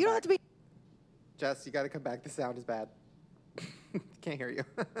got to come You don't back. have to be. Jess, you got to come back. The sound is bad. Can't hear you.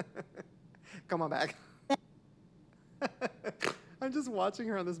 Come on back. I'm just watching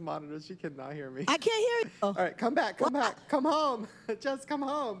her on this monitor. She cannot hear me. I can't hear you. All right, come back. Come back. Come home. Jess, come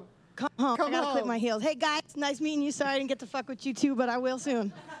home. Come home. Come I gotta clip home. my heels. Hey guys, nice meeting you. Sorry I didn't get to fuck with you too, but I will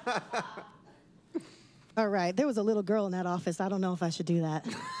soon. All right, there was a little girl in that office. I don't know if I should do that.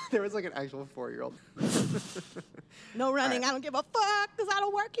 There was like an actual 4-year-old. No running. All right. I don't give a fuck because I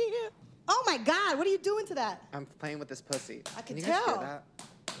don't work here. Oh my God, what are you doing to that? I'm playing with this pussy. I can you guys hear tell. that?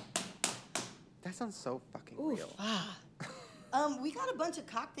 That sounds so fucking Oof, real. We got a bunch of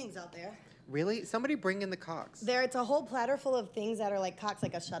cock things out there. Really? Somebody bring in the cocks. It's a whole platter full of things that are like cocks,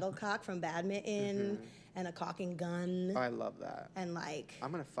 like a shuttlecock from badminton and a cocking gun. Oh, I love that. And like,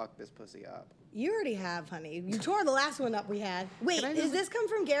 I'm gonna fuck this pussy up. you already have, honey. You tore the last one up we had. Wait, does this come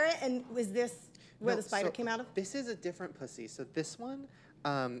from Garrett? And was this where the spider came out of? This is a different pussy. So this one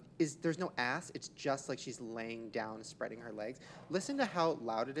there's no ass. It's just like she's laying down, spreading her legs. Listen to how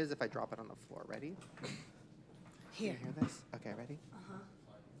loud it is if I drop it on the floor. Ready? Here. Can you hear this? Okay, ready?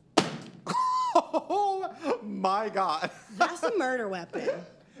 Oh my God. That's a murder weapon.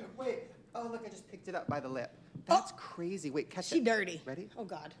 Wait. Oh, look, I just picked it up by the lip. That's crazy. Wait, catch it. She dirty. Ready? Oh,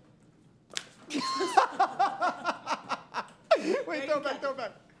 God. Wait, throw it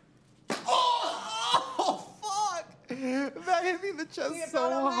back. Oh, fuck. That hit me in the chest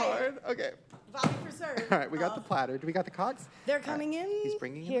so hard. Okay. Volley for serve. All right, we got the platter. Do we got the cocks? They're coming in. He's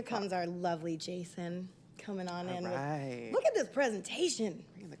bringing in Here the comes our lovely Jason coming on in. Right. Look at this presentation.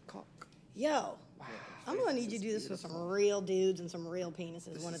 Bringing the cock. Yo. Wow. I'm going to need you to do this with some real dudes and some real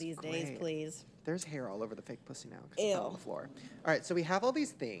penises one of these days, great. Please. There's hair all over the fake pussy now because it's on the floor. All right, so we have all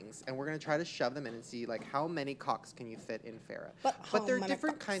these things, and we're going to try to shove them in and see, like, how many cocks can you fit in Farrah? But there are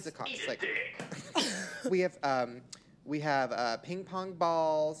different kinds of cocks. Like, we have ping pong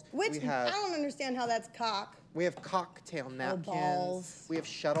balls. I don't understand how that's cock. We have cocktail napkins. balls. We have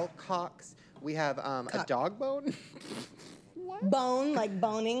shuttlecocks. We have a dog bone. Bone, like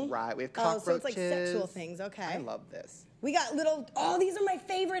boning. Right, we have Oh, cockroaches. so it's like sexual things, okay. I love this. We got these are my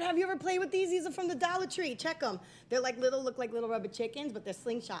favorite. Have you ever played with these? These are from the Dollar Tree. Check them. They're like look like little rubber chickens, but they're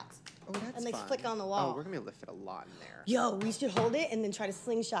slingshots. Oh, that's And they fun. flick on the Oh, wall. we're going to be able to fit a lot in there. Yo, we should hold it and then try to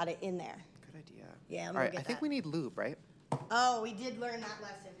slingshot it in there. Good idea. Yeah, All right, I think we need lube, right? Oh, we did learn that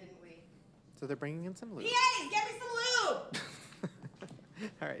lesson, didn't we? So they're bringing in some lube. PAs, get me some lube!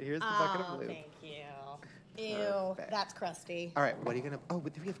 All right, here's the bucket of lube. Thank you. Ew, Perfect. that's crusty. All right, what are you going to... Oh, we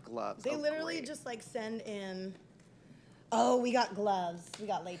have gloves. They literally just like send in... Oh, we got gloves. We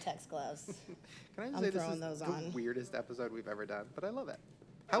got latex gloves. Can I just I'm say this throwing is those the on. weirdest episode we've ever done, but I love it.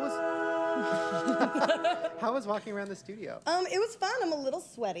 How was walking around the studio? It was fun. I'm a little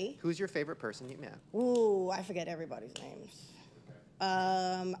sweaty. Who's your favorite person you met? Ooh, I forget everybody's names.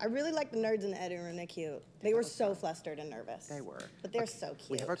 I really like the nerds in the editing room. They're cute. They were so flustered and nervous. They were. But they're so cute.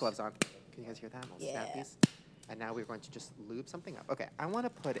 We have our gloves on. Can you guys hear that? We'll snap Yeah. these. And now we're going to just lube something up. Okay, I want to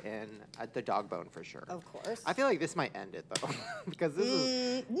put in the dog bone for sure. Of course. I feel like this might end it though, because this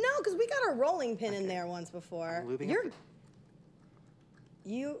is. No, because we got a rolling pin in there once before. Lubing up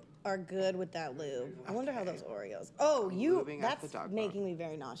You are good with that lube. I wonder how those Oreos. Oh, lubing up the that's dog making me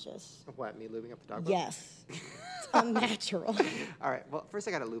very nauseous. What, me lubing up the dog bone? Yes. It's unnatural. All right, well, first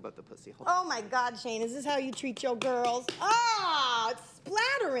I got to lube up the pussy. Hold on. Oh my God, Shane, is this how you treat your girls? Ah, it's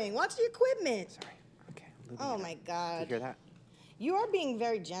splattering. Watch the equipment. Sorry. Okay. Oh my God. Did you hear that? You are being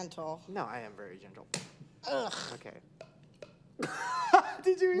very gentle. No, I am very gentle. Ugh. Okay.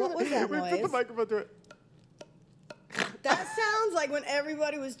 Did you hear What was that We put the noise? microphone through it. That sounds like when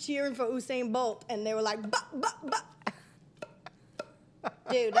everybody was cheering for Usain Bolt and they were like, "Bup, bup, bup."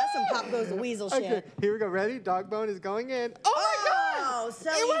 Dude, that's some Pop Goes the Weasel shit. Okay, here we go. Ready? Dog bone is going in. Oh my God! Oh, so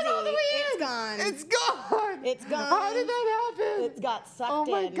It went all the way It's in. gone. It's gone. It's gone. How did that happen? It's got sucked Oh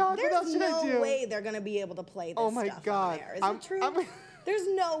my in. God, what There's else should I no do? way they're gonna be able to play this Oh my stuff God. on there. Is I'm- it true? I'm- There's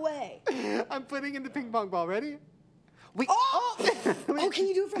no way. I'm putting in the ping pong ball. Ready? Wait. Oh! Wait. Oh, can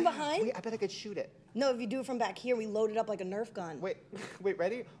you do it from behind? Wait, I bet I could shoot it. No, if you do it from back here, we load it up like a Nerf gun. Wait,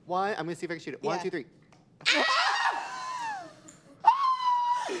 ready? One. I'm gonna see if I can shoot it. One, Yeah. 2, 3.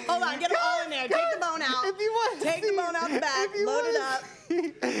 Hold on, get them all in there. Take the bone out. If you want, Take the bone out the back. if you Load it wanna up.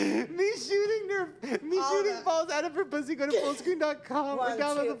 see me shooting All shooting the- balls out of her pussy. Go to fullscreen.com or One,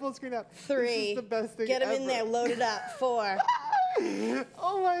 download two, the fullscreen app. 3. This is the best thing Get them in ever. there. Load it up. 4.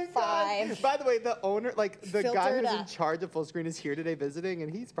 Oh my God. 5. By the way, the owner, like the guy Filter it who's in up. charge of Fullscreen is here today visiting,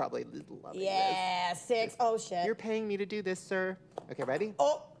 and he's probably loving Yeah, 6. Oh shit. this. You're paying me to do this, sir. Okay, ready?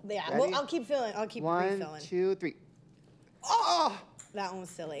 Oh, yeah. Ready? Well, I'll keep filling. I'll keep One, refilling. 2, 3. Oh! That one was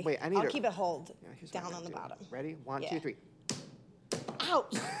silly. Wait, I need I'll to- keep it hold Here's what down I'm on the gonna do. bottom. Ready? One, Yeah. 2, 3.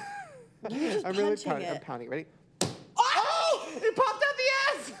 Ouch. You're just I'm really punching pounding. it. I'm pounding. Ready? Oh! It popped out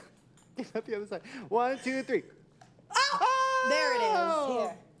the ass! Get out the other side. 1, 2, 3. Oh! There it is.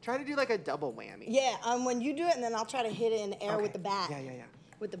 Here. Try to do like a double whammy. Yeah, when you do it, and then I'll try to hit it in the air Okay. with the bat. Yeah.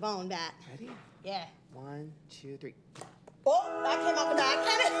 With the bone bat. Ready? Yeah. 1, 2, 3. Oh, that came out the back.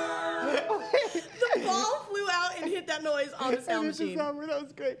 And the ball flew out and hit that noise on the sound And it's the machine. sound, that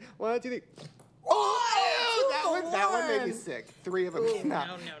was great. 1, 2, 3. Oh, ew, that one made me sick. 3 of them came out.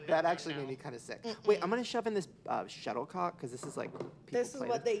 no, That actually made me kind of sick. Wait, I'm gonna shove in this shuttlecock because this is like people This is with.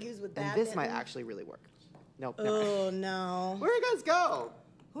 what they use with And badminton. this might actually really work. Nope. Never. Oh no. Where do you guys go?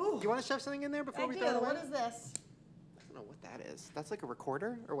 Ooh. You want to shove something in there before I we do. throw it away? What is this? I don't know what that is. That's like a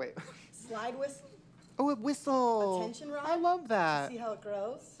recorder? Or wait. Slide whistle? Oh, a whistle. A tension rod? I love that. See how it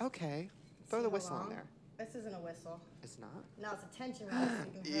grows? Okay. Throw See the how whistle in long? there. This isn't a whistle. It's not? No, it's a tension rod. So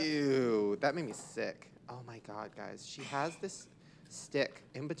you can hurt. Ew. That made me sick. Oh my God, guys. She has this stick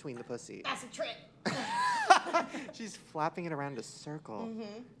in between the pussy. That's a trick. She's flapping it around a circle.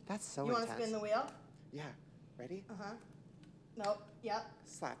 That's so You want intense. to spin the wheel? Yeah. Ready? Uh-huh. Nope. Yep.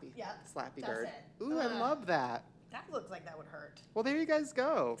 Slappy. Yep. Slappy That's bird. it. Ooh, I love that. That looks like that would hurt. Well, there you guys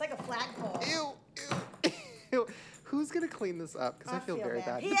go. It's like a flagpole. Ew. Ew. Who's going to clean this up? Because I feel very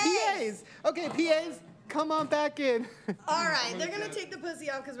bad. PAs. The PAs. Okay, PAs, come on back in. All right, they're going to take the pussy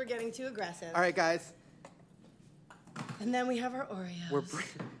off because we're getting too aggressive. All right, guys. And then we have our Oreos.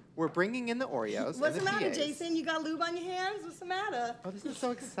 We're bringing in the Oreos. What's and the the matter, PAs. Jason? You got lube on your hands? What's the matter? Oh, this is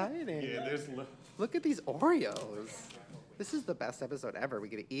so exciting. Yeah, there's. Look at these Oreos. This is the best episode ever. We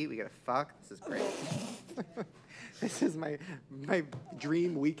get to eat, we get to fuck. This is great. This is my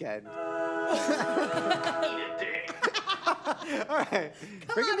dream weekend. All right,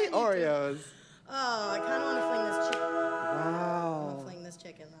 bring in the Oreos. Oh, I kind of want to fling this chicken. I Wow. want to fling this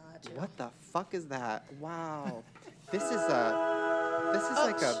chicken at you. What the fuck is that? Wow. This is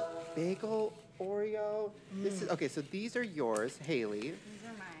like a bagel Oreo. This is okay. So these are yours, Haley. These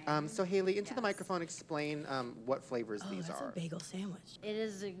are mine. So Haley, into the microphone, explain what flavors these that's are. a bagel sandwich. It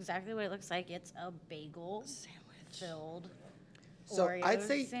is exactly what it looks like. It's a bagel filled So Oreo I'd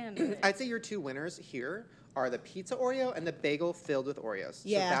say sandwich. your two winners here are the pizza Oreo and the bagel filled with Oreos.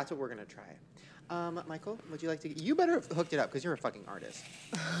 Yeah. So that's what we're gonna try. Michael, would you like to? You better have hooked it up because you're a fucking artist.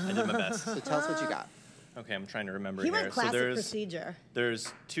 I did my best. So tell us what you got. Okay, I'm trying to remember He here. went classic there's procedure.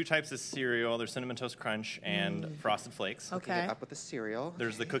 there's two types of cereal. There's Cinnamon Toast Crunch and Frosted Flakes. Okay. Get up with the cereal.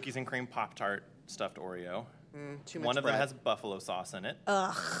 There's the cookies and cream Pop-Tart stuffed Oreo. Too much One of them bread. has buffalo sauce in it.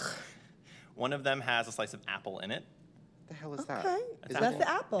 Ugh. One of them has a slice of apple in it. What the hell is that? Okay. Is That's the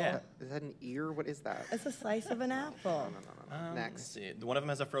apple. Yeah. Is that an ear? What is that? It's a slice of an apple. Let's Next. see. One of them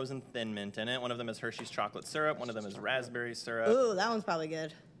has a frozen Thin Mint in it. One of them has Hershey's chocolate syrup. One of them is raspberry syrup. Ooh, that one's probably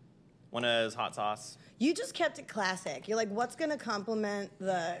good. One has hot sauce. You just kept it classic. You're like, what's gonna complement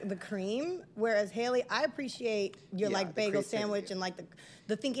the cream? Whereas Haley, I appreciate your Yeah, like the bagel creativity. sandwich and like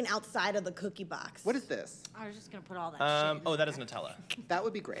the thinking outside of the cookie box. What is this? I was just gonna put all that shit in Oh, that there. is Nutella. That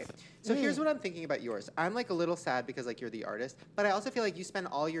would be great. So here's what I'm thinking about yours. I'm like a little sad because like you're the artist, but I also feel like you spend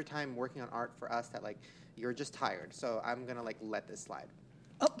all your time working on art for us that like you're just tired. So I'm gonna like let this slide.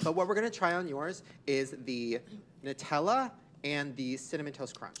 Oh. But what we're gonna try on yours is the Nutella and the Cinnamon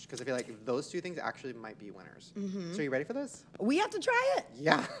Toast Crunch because I feel like those two things actually might be winners. So are you ready for this? We have to try it.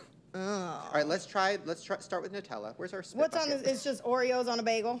 Yeah. Oh. All right, let's try. Start with Nutella. Where's our spit What's on bucket? this? It's just Oreos on a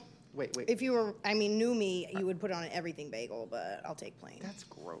bagel. Wait. If you were, knew me, you would put on an everything bagel, but I'll take plain. That's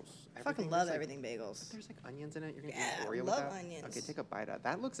gross. I fucking Everything love is, like- everything bagels. There's like onions in it. You're gonna Yeah, do Oreo love with that? onions. Okay, take a bite out.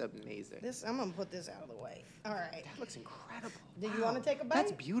 That looks amazing. I'm gonna put this out of the way. All right. That looks incredible. Do you want to take a bite?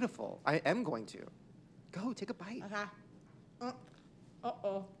 That's beautiful. I am going to. Go, take a bite. Okay.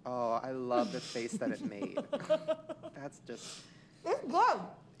 Uh-oh. Oh, I love the face that it made. That's just. It's good.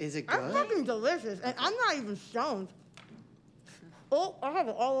 Is it That's good? fucking delicious, and I'm not even stoned. Oh, I have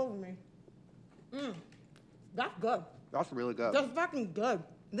it all over me. That's good. That's really good. That's fucking good.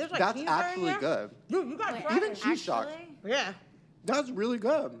 There's like That's peanut butter in actually there. good. Dude, you gotta Wait, try Even it. she's shocked. Actually? Yeah, That's really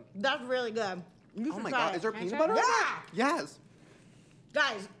good. that's really good. You Oh should my try god, it. is there Can I peanut try butter? it? in there? Yes.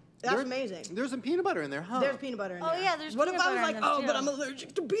 Guys, that's There- amazing. There's some peanut butter in there, huh? There's peanut butter in Oh, there. yeah, there's What peanut if I was butter like, in oh, this, but too. I'm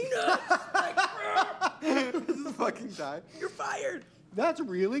allergic to peanuts? This is fucking die. You're fired. That's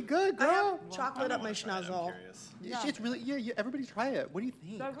really good, I girl. have chocolate up my I'm schnozzle. curious. It's really yeah. Everybody try it. What do you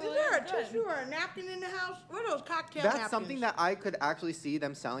think? Is there a tissue or a napkin in the house? What are those cocktail That's napkins? something that I could actually see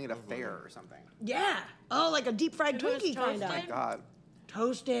them selling at a fair or something. Yeah. Oh, like a deep fried If it was Twinkie kind Oh my of. god.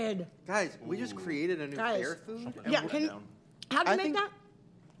 Toasted. Guys, we just created a new Guys. fair food. and Yeah, we're- can how'd I you make think- that?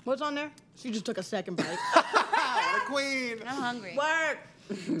 What's on there? She just took a second bite. the queen. I'm hungry. Work.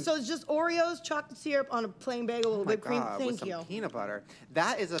 So it's just Oreos, chocolate syrup on a plain bagel Oh with my whipped cream. god, with Thank some you. peanut butter.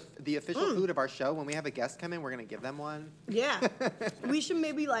 That is the official food of our show. When we have a guest come in, we're gonna give them one. Yeah. We should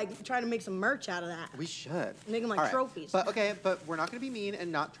maybe like try to make some merch out of that. We should. Make 'em like All right. trophies. But we're not gonna be mean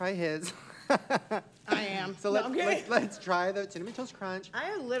and not try his. I am. So No, I'm kidding. let's try the cinnamon toast crunch.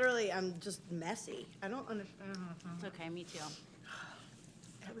 I literally am just messy. I don't understand. It's okay, me too.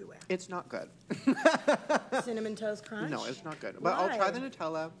 Everywhere. It's not good. Cinnamon toast crunch? No, it's not good. But I'll try Why? the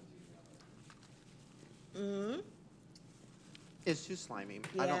Nutella. Mm-hmm. It's too slimy.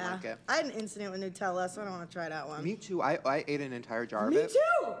 Yeah. I don't like it. I had an incident with Nutella, so I don't want to try that one. Me too. I ate an entire jar of Me it.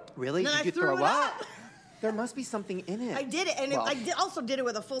 too. Really? Then Did I you threw throw it up? up. There must be something in it. I did it, and Well, also did it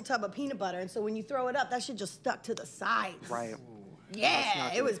with a full tub of peanut butter. And so when you throw it up, that shit just stuck to the sides. Right.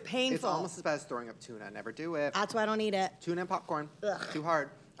 Yeah, it was It's painful. almost as bad as throwing up tuna. Never do it. That's why I don't eat it. Tuna and popcorn. Ugh. Too hard.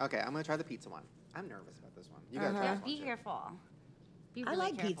 Okay, I'm gonna try the pizza one. I'm nervous about this one. You gotta try Yeah, this one. be too. careful. Be I really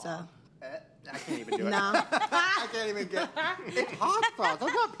like careful. pizza. I can't even do it. No. I can't even get. It's hot sauce.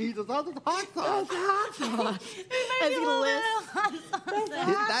 That's not pizza sauce. It's hot sauce. Hot sauce. Let's get a list.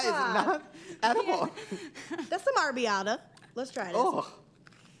 That is not edible. That's some arrabbiata. Let's try this. Oh.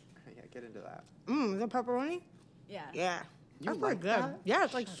 Yeah, get into that. Is that pepperoni? Yeah. Yeah. You That's like pretty good. that? Yeah,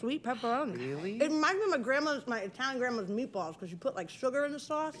 it's like sweet pepperoni. Really? It reminds me of my Italian grandma's meatballs because you put like sugar in the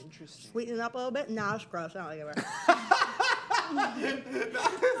sauce. Interesting. Sweeten it up a little bit. Nah, it's gross. I don't like it.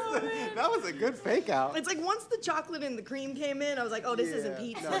 That was a good fake out. It's like once the chocolate and the cream came in, I was like, oh, this isn't Yeah.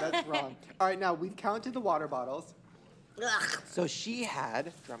 pizza. No, that's wrong. All right, now we've counted the water bottles. Ugh. So she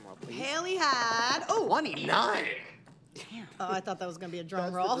had, drum roll please, Haley had, 29. Oh, I thought that was going to be a drum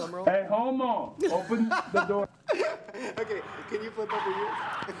That's the roll. drum roll. Hey, homo, open the door. Okay, can you flip over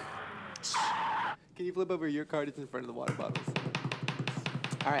yours? Can you flip over your card? It's in front of the water bottles.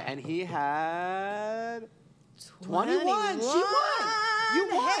 All right, and he had 21. She won. You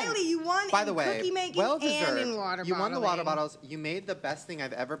won. Haley, you won By in the way, cookie making well and deserved. in water You won the water bottling. bottles. You made the best thing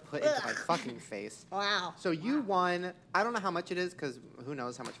I've ever put into my fucking face. Wow. So you won, I don't know how much it is because who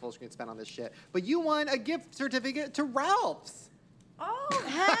knows how much full screen spent on this shit, but you won a gift certificate to Ralph's. Oh,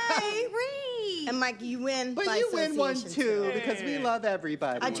 hey, Reed. And Mike, you win. But by you win one association, too because we love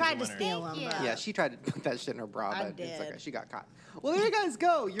everybody. I tried to steal them. But Yeah, she tried to put that shit in her bra, I but it's did. okay. She got caught. Well, there you guys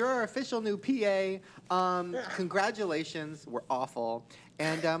go. You're our official new PA. Congratulations. We're awful.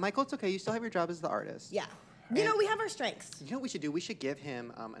 And Michael, it's okay. You still have your job as the artist. Yeah. You know, we have our strengths. You know what we should do? We should give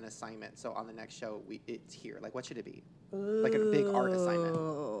him an assignment. So on the next show, it's here. Like, what should it be? Like a big art assignment.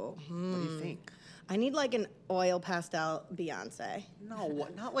 What do you think? I need like an oil pastel Beyonce. No,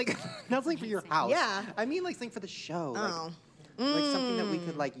 not like not something for your house. Yeah. I mean like something for the show. Oh. Like something that we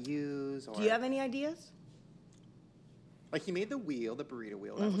could like use. Or Do you have any ideas? like he made the wheel, the burrito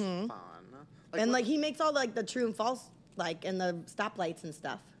wheel. That was fun. And like he makes all like the true and false, like and the stoplights and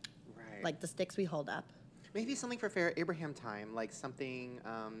stuff. Right. Like the sticks we hold up. Maybe something for Farrah Abraham time, like something.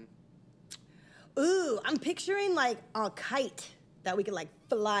 Ooh, I'm picturing like a kite that we could like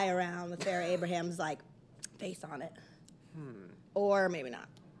fly around with Farrah Abraham's like face on it. Or maybe not.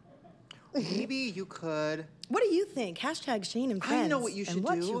 Maybe you could. What do you think? Hashtag Shane and Friends. I know what you should and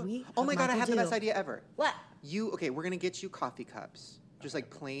what do. Should we Oh my God, I Michael have the do? best idea ever. What? We're gonna get you coffee cups, just like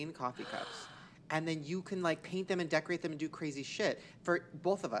plain coffee cups, and then you can like paint them and decorate them and do crazy shit for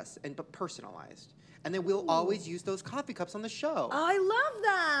both of us, and but personalized. And then we'll always use those coffee cups on the show. Oh, I love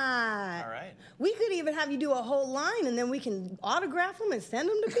that. All right. We could even have you do a whole line, and then we can autograph them and send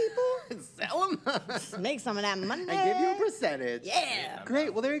them to people. Sell them. Make some of that money. And give you a percentage. Yeah.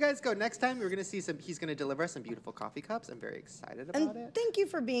 Great. Well, there you guys go. Next time we're gonna see some. He's gonna deliver us some beautiful coffee cups. I'm very excited about And it. thank you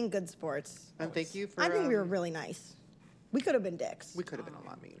for being good sports. And thank you for. I think we were really nice. We could have been dicks. We could have been a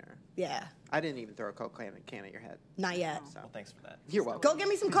lot meaner. Yeah. I didn't even throw a Coke can at your head. Not yet. So. Well, thanks for that. You're welcome. Go get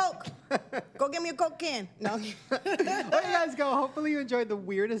me some Coke. Go get me a Coke can. No. There you guys go. Hopefully you enjoyed the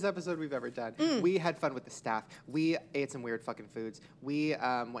weirdest episode we've ever done. We had fun with the staff. We ate some weird fucking foods. We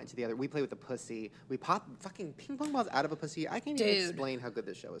went to the other. We played with a pussy. We popped fucking ping pong balls out of a pussy. I can't even Dude. explain how good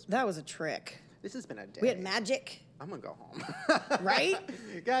this show is. That was a trick. This has been a day. We had magic. I'm gonna go home. Right?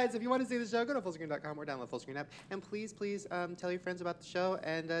 Guys, if you want to see the show, go to fullscreen.com or download Fullscreen app. And please tell your friends about the show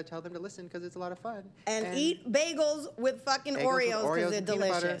and tell them to listen because it's a lot of fun. And eat bagels with fucking Bagels with Oreos because they're and peanut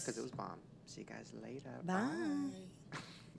butter, delicious. 'cause it was bomb. See you guys later. Bye.